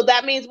 So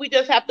that means we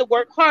just have to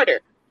work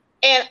harder.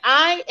 And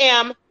I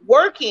am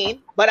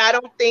working, but I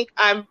don't think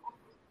I'm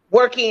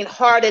working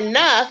hard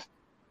enough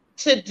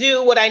to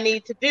do what I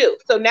need to do.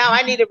 So now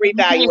I need to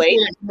reevaluate.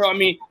 I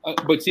mean,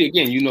 but see,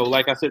 again, you know,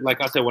 like I said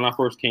when I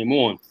first came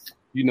on,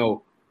 you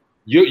know,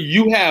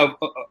 you have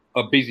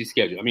a busy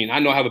schedule. I mean, I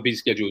know I have a busy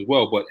schedule as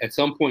well, but at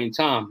some point in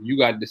time, you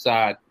got to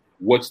decide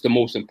what's the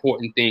most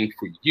important thing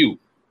for you.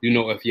 You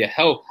know, if your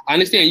health, I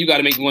understand you got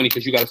to make money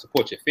because you got to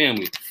support your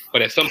family.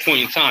 But at some point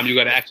in time, you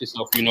got to ask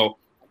yourself, you know,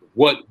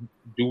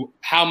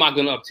 how am I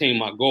going to obtain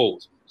my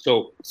goals?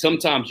 So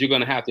sometimes you're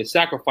going to have to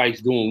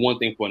sacrifice doing one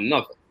thing for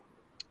another.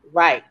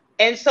 Right.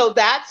 And so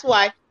that's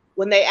why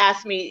when they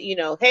ask me, you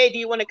know, hey, do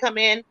you want to come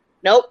in?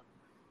 Nope.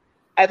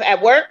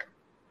 At work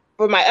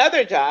for my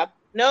other job?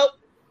 Nope.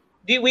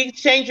 Do we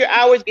change your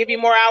hours, give you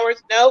more hours?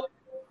 Nope.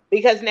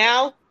 Because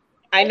now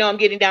I know I'm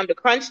getting down to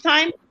crunch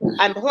time.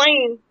 I'm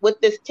playing with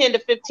this 10 to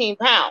 15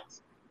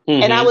 pounds.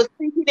 Mm-hmm. And I was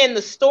thinking in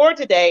the store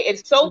today,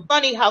 it's so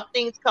funny how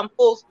things come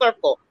full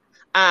circle.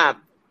 I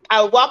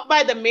walked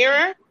by the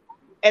mirror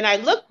and I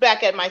looked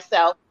back at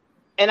myself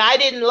and I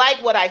didn't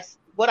like what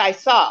I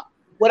saw.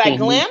 What I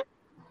glimpsed,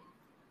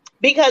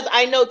 because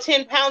I know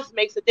 10 pounds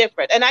makes a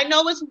difference. And I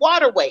know it's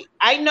water weight.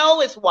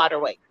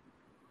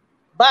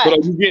 But are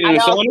you getting in a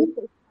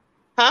sauna?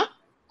 Huh?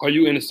 Are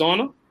you in a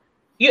sauna?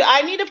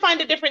 I need to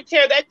find a different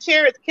chair. That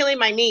chair is killing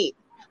my knee.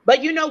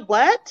 But you know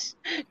what?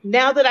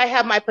 Now that I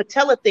have my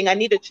patella thing, I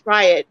need to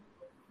try it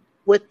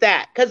with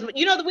that. Because,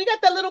 you know, we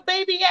got that little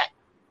baby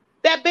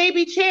that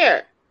baby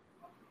chair.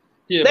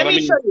 Yeah, Let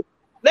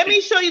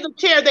me show you the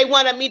chair they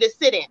wanted me to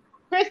sit in.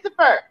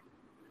 Christopher,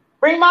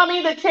 bring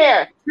mommy the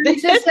chair.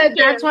 Teresa said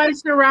that's why I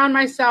surround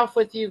myself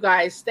with you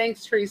guys.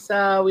 Thanks,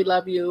 Teresa. We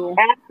love you.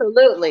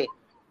 Absolutely.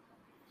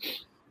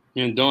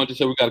 And Dawn just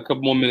said we got a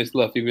couple more minutes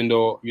left, even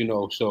though, you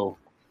know, so.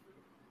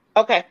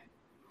 Okay.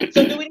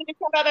 So do we need to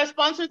shout out our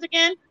sponsors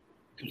again?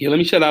 Yeah, let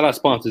me shout out our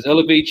sponsors.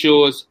 Elevate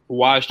Yours,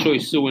 Wise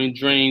Choice Sewer and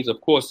Drains,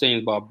 of course,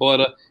 Sayings by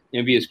Butter,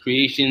 Envious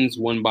Creations,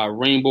 One by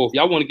Rainbow. If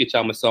y'all want to get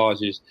y'all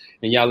massages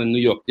and y'all in New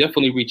York,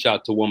 definitely reach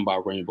out to One by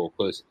Rainbow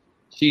because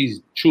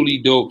she's truly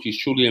dope. She's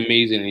truly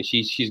amazing, and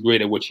she's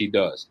great at what she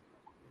does.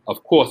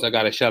 Of course, I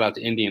got to shout out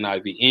to Indian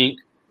Ivy Inc.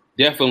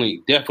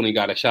 Definitely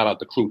got to shout out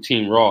to Crew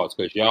Team Rods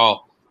because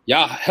y'all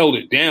held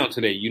it down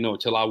today, you know,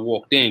 till I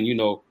walked in, you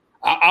know.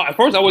 At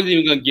first, I wasn't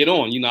even going to get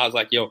on. You know, I was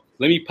like, yo,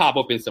 let me pop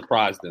up and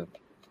surprise them.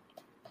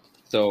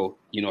 So,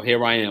 you know,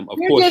 here I am. Of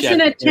course, just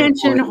an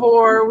attention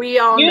whore. We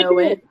all know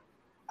it.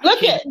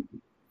 Look at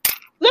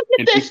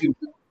this. This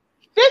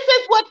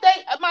is what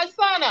my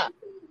sauna.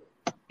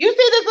 You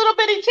see this little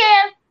bitty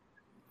chair?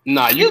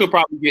 Nah, you could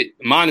probably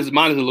get mine is a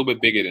little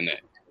bit bigger than that.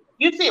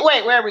 You see?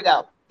 Wait, where we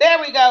go? There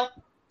we go.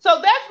 So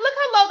look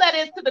how low that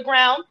is to the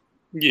ground.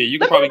 Yeah, you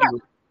could probably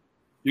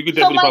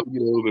definitely probably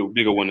get a little bit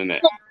bigger one than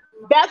that.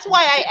 That's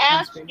why I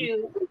asked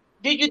you,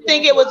 did you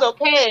think it was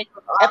okay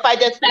if I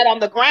just sat on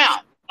the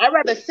ground? I'd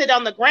rather sit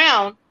on the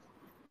ground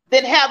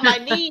than have my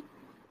knees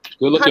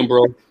good looking,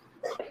 bro.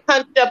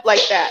 Hunched up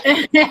like that.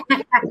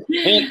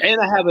 and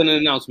I have an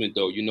announcement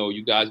though. You know,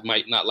 you guys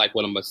might not like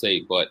what I'm gonna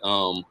say, but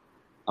I'm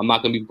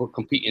not gonna be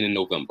competing in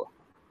November.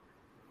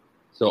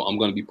 So I'm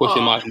gonna be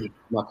pushing my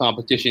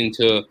competition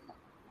to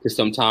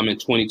sometime in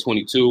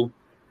 2022.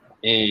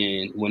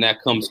 And when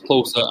that comes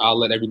closer, I'll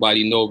let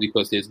everybody know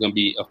because there's going to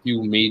be a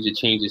few major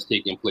changes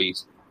taking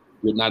place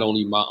with not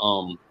only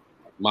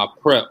my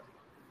prep,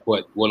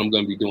 but what I'm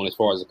going to be doing as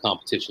far as the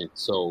competition.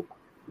 So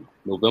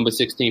November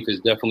 16th is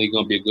definitely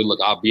going to be a good look.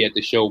 I'll be at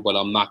the show, but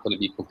I'm not going to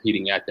be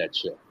competing at that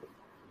show.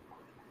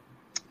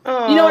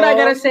 You know what I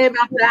got to say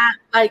about that?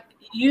 Like,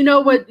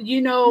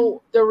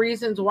 the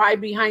reasons why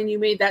behind you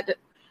made that,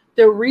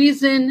 the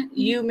reason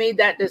you made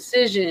that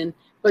decision.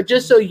 But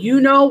just so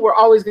you know, we're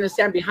always going to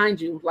stand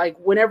behind you. Like,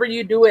 whenever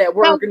you do it,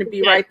 we're going to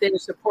be right there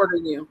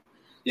supporting you.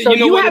 So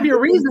you have your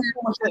reason.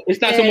 It's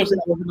not so much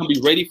that I'm going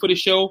to be ready for the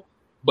show,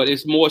 but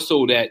it's more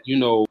so that, you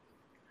know,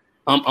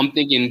 I'm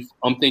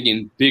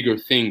thinking bigger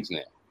things now.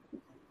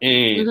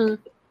 And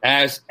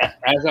as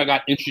I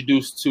got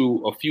introduced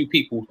to a few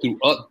people through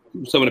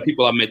some of the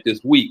people I met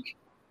this week,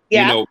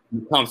 you know,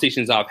 the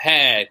conversations I've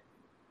had,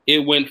 it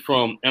went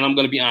from, and I'm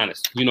going to be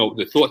honest, you know,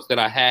 the thoughts that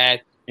I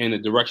had and the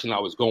direction I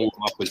was going with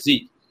my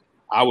physique,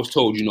 I was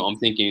told, you know, I'm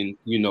thinking,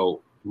 you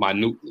know,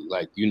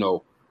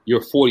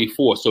 you're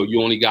 44, so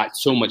you only got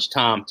so much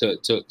time to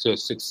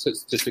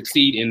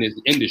succeed in this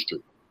industry.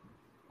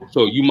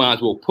 So you might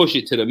as well push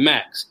it to the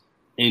max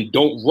and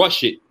don't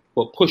rush it,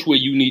 but push where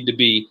you need to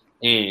be.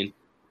 And,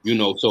 you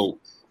know, so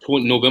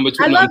November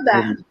 20. I love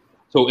that.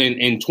 So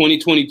in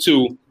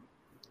 2022,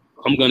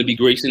 I'm going to be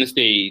gracing the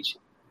stage,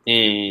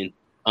 and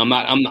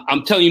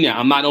I'm telling you now,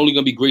 I'm not only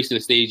going to be gracing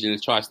the stage in the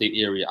tri-state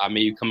area. I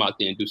may come out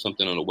there and do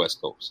something on the West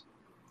Coast.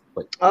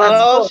 But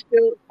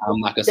shoot. I'm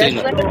not going to say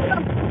nothing.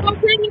 Come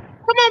on,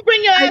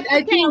 bring your ass.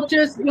 I think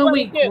just when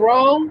we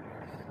grow,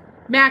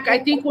 Mac, I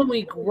think when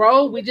we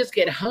grow, we just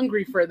get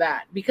hungry for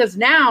that. Because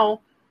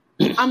now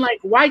I'm like,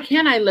 why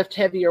can't I lift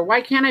heavier?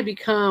 Why can't I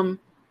become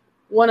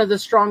one of the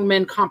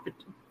strongmen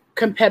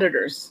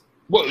competitors?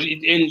 Well,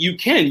 and you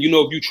can,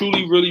 if you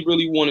truly, really,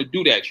 really want to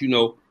do that,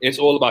 it's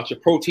all about your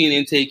protein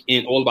intake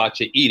and all about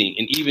your eating.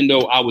 And even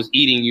though I was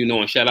eating,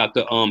 and shout out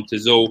to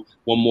Zoe,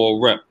 one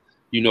more rep,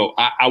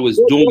 I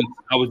was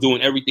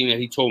doing everything that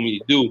he told me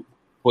to do,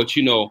 but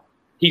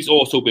he's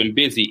also been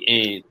busy,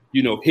 and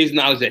his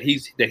knowledge that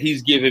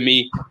he's given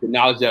me, the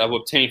knowledge that I've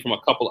obtained from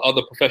a couple of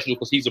other professionals,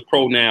 because he's a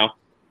pro now,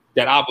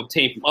 that I've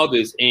obtained from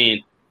others,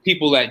 and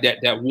people that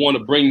want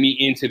to bring me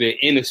into the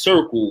inner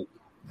circle,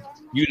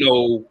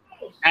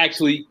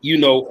 actually,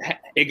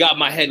 it got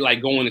my head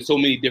like going in so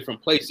many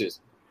different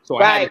places.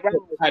 So I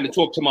had to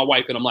talk to my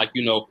wife, and I'm like,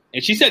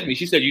 and she said to me,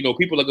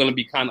 people are going to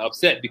be kind of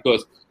upset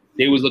because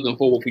they was looking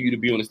forward for you to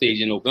be on the stage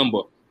in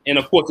November. And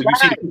of course, if you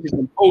see the pictures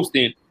I'm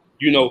posting,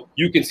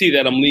 you can see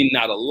that I'm leaning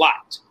out a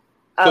lot.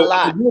 A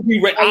lot. I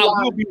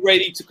will be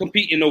ready to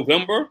compete in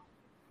November,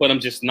 but I'm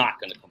just not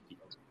going to compete.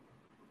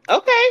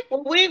 Okay,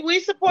 well, we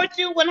support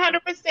you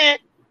 100%.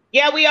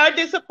 Yeah, we are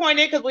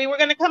disappointed because we were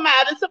going to come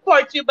out and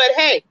support you, but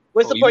hey,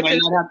 we're supporting you.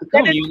 You might not have to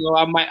come.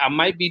 I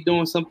might be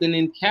doing something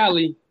in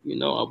Cali,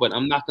 but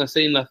I'm not going to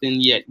say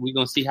nothing yet. We're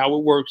going to see how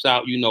it works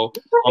out. I'm going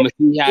to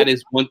see how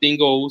this one thing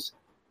goes.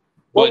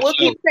 Well, we'll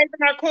keep saving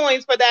our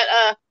coins for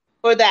that.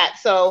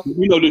 So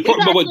but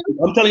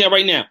I'm telling you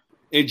right now,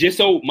 and just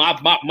so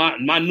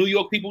my New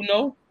York people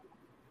know,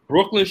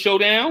 Brooklyn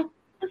Showdown,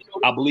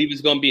 I believe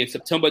it's going to be in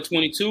September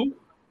 22.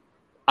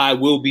 I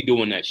will be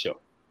doing that show.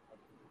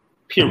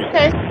 Period.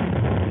 Okay.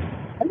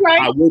 All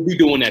right. I will be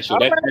doing that show.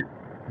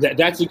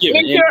 That's a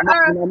given.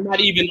 And I'm not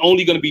even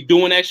only going to be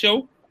doing that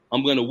show.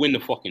 I'm going to win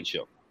the fucking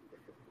show.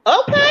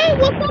 Okay.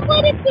 Well,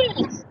 what is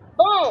this?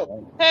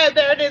 Oh, hey,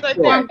 there it is.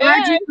 I'm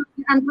glad you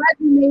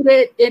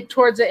made it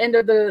towards the end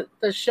of the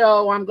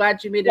show. I'm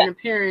glad you made an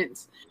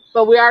appearance.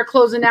 But we are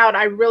closing out.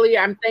 I'm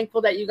thankful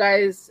that you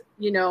guys,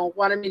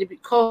 wanted me to be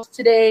co-host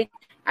today.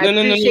 I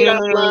appreciate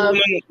our love.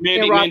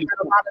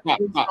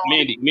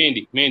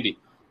 Mandy.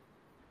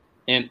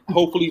 And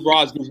hopefully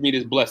Roz gives me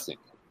this blessing.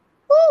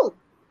 Woo.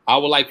 I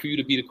would like for you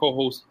to be the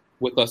co-host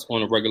with us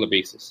on a regular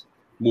basis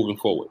moving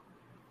forward.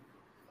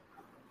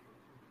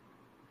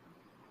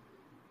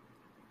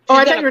 Oh,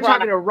 I thought you were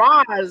talking to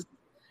Roz.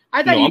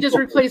 I thought you just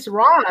replaced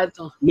Roz.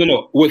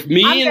 No. With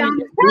me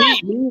and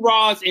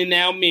Roz and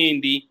now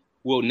Mandy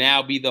will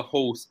now be the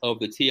host of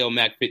the TL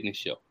Mac Fitness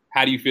Show.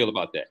 How do you feel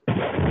about that?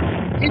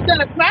 It's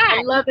gonna crack.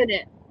 I'm loving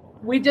it.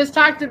 We just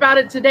talked about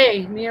it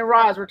today. Me and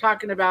Roz were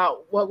talking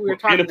about what we were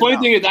talking about. And the funny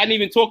thing is, I didn't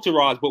even talk to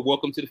Roz, but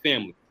welcome to the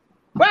family.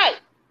 Right.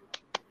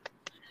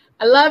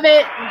 I love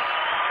it.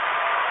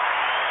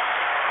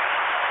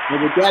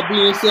 And with that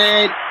being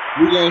said,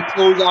 we're going to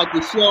close out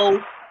the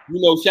show.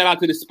 Shout out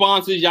to the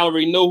sponsors. Y'all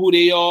already know who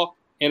they are.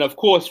 And, of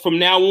course, from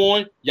now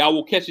on, y'all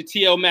will catch the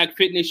TL Mac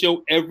Fitness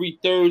Show every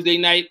Thursday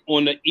night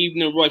on the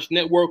Evening Rush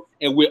Network.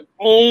 And we're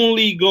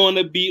only going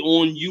to be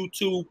on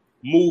YouTube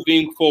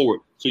moving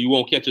forward. So you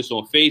won't catch us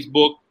on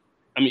Facebook.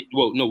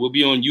 We'll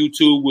be on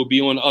YouTube. We'll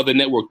be on other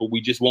networks, but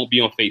we just won't be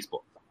on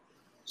Facebook.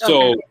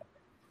 So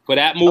for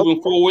that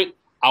moving forward,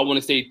 I want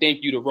to say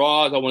thank you to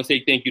Roz. I want to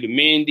say thank you to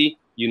Mandy.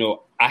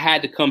 I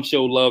had to come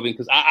show love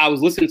because I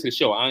was listening to the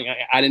show.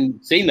 I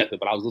didn't say nothing,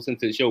 but I was listening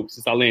to the show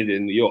since I landed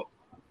in New York.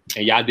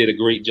 And y'all did a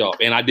great job.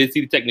 And I did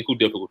see the technical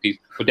difficulties,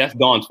 but that's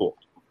Dawn's fault.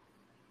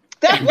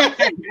 That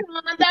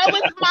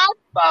was my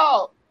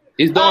fault.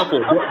 It's Dawn's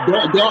fault.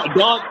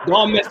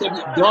 Dawn messed up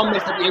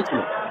the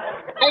internet.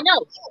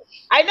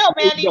 I know,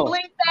 man. You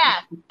blink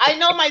fast. I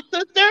know my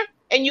sister,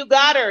 and you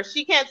got her.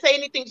 She can't say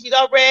anything. She's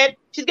all red.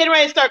 She's getting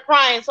ready to start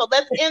crying. So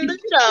let's end the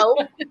show.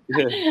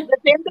 Let's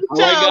end the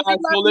show. All right, guys.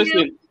 So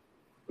listen.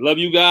 Love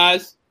you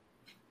guys.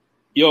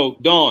 Yo,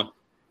 Dawn.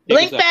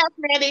 Blink fast,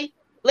 Mandy.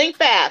 Blink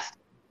fast.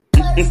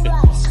 You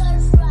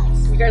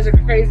guys are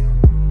crazy.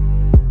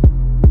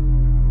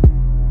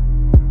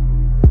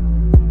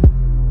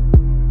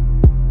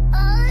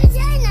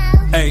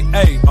 Hey,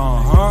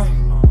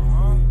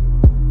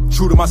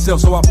 True to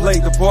myself, so I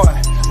played the part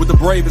with the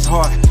bravest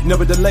heart.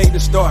 Never delayed the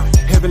start.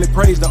 Heavenly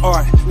praise the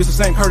art. It's the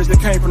same Curtis that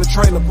came from the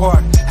trailer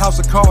park. House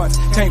of cards,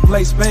 can't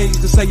play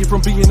spades to save you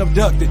from being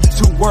abducted.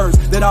 2 words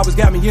that always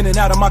got me in and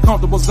out of my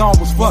comfortable zone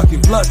was fuck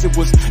it. Plus it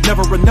was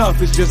never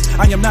enough. It's just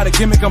I am not a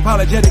gimmick.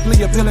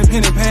 Apologetically appealing,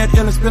 pen and pad,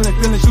 illin', spilling,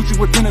 feeling, shoot you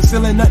with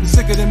penicillin. Nothing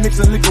sicker than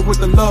mixing liquor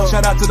with the love.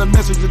 Shout out to the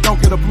messenger, don't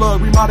get a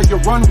plug. Remodel your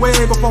runway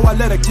before I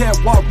let a cat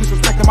walk.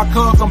 Disrespecting my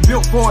cubs, I'm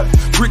built for it.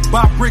 Brick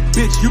by brick,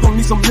 bitch, you gon'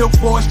 need some milk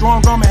for it.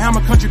 Strong arm and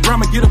hammer, country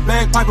grammar, get a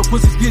bagpipe of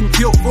pussy's getting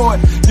killed for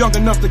it. Young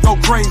enough to go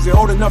crazy,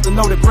 old enough to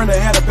know that Brenda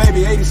had a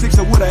baby. 86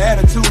 with an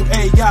attitude,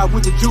 AI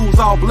with the jewels,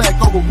 all black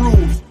over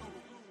rules.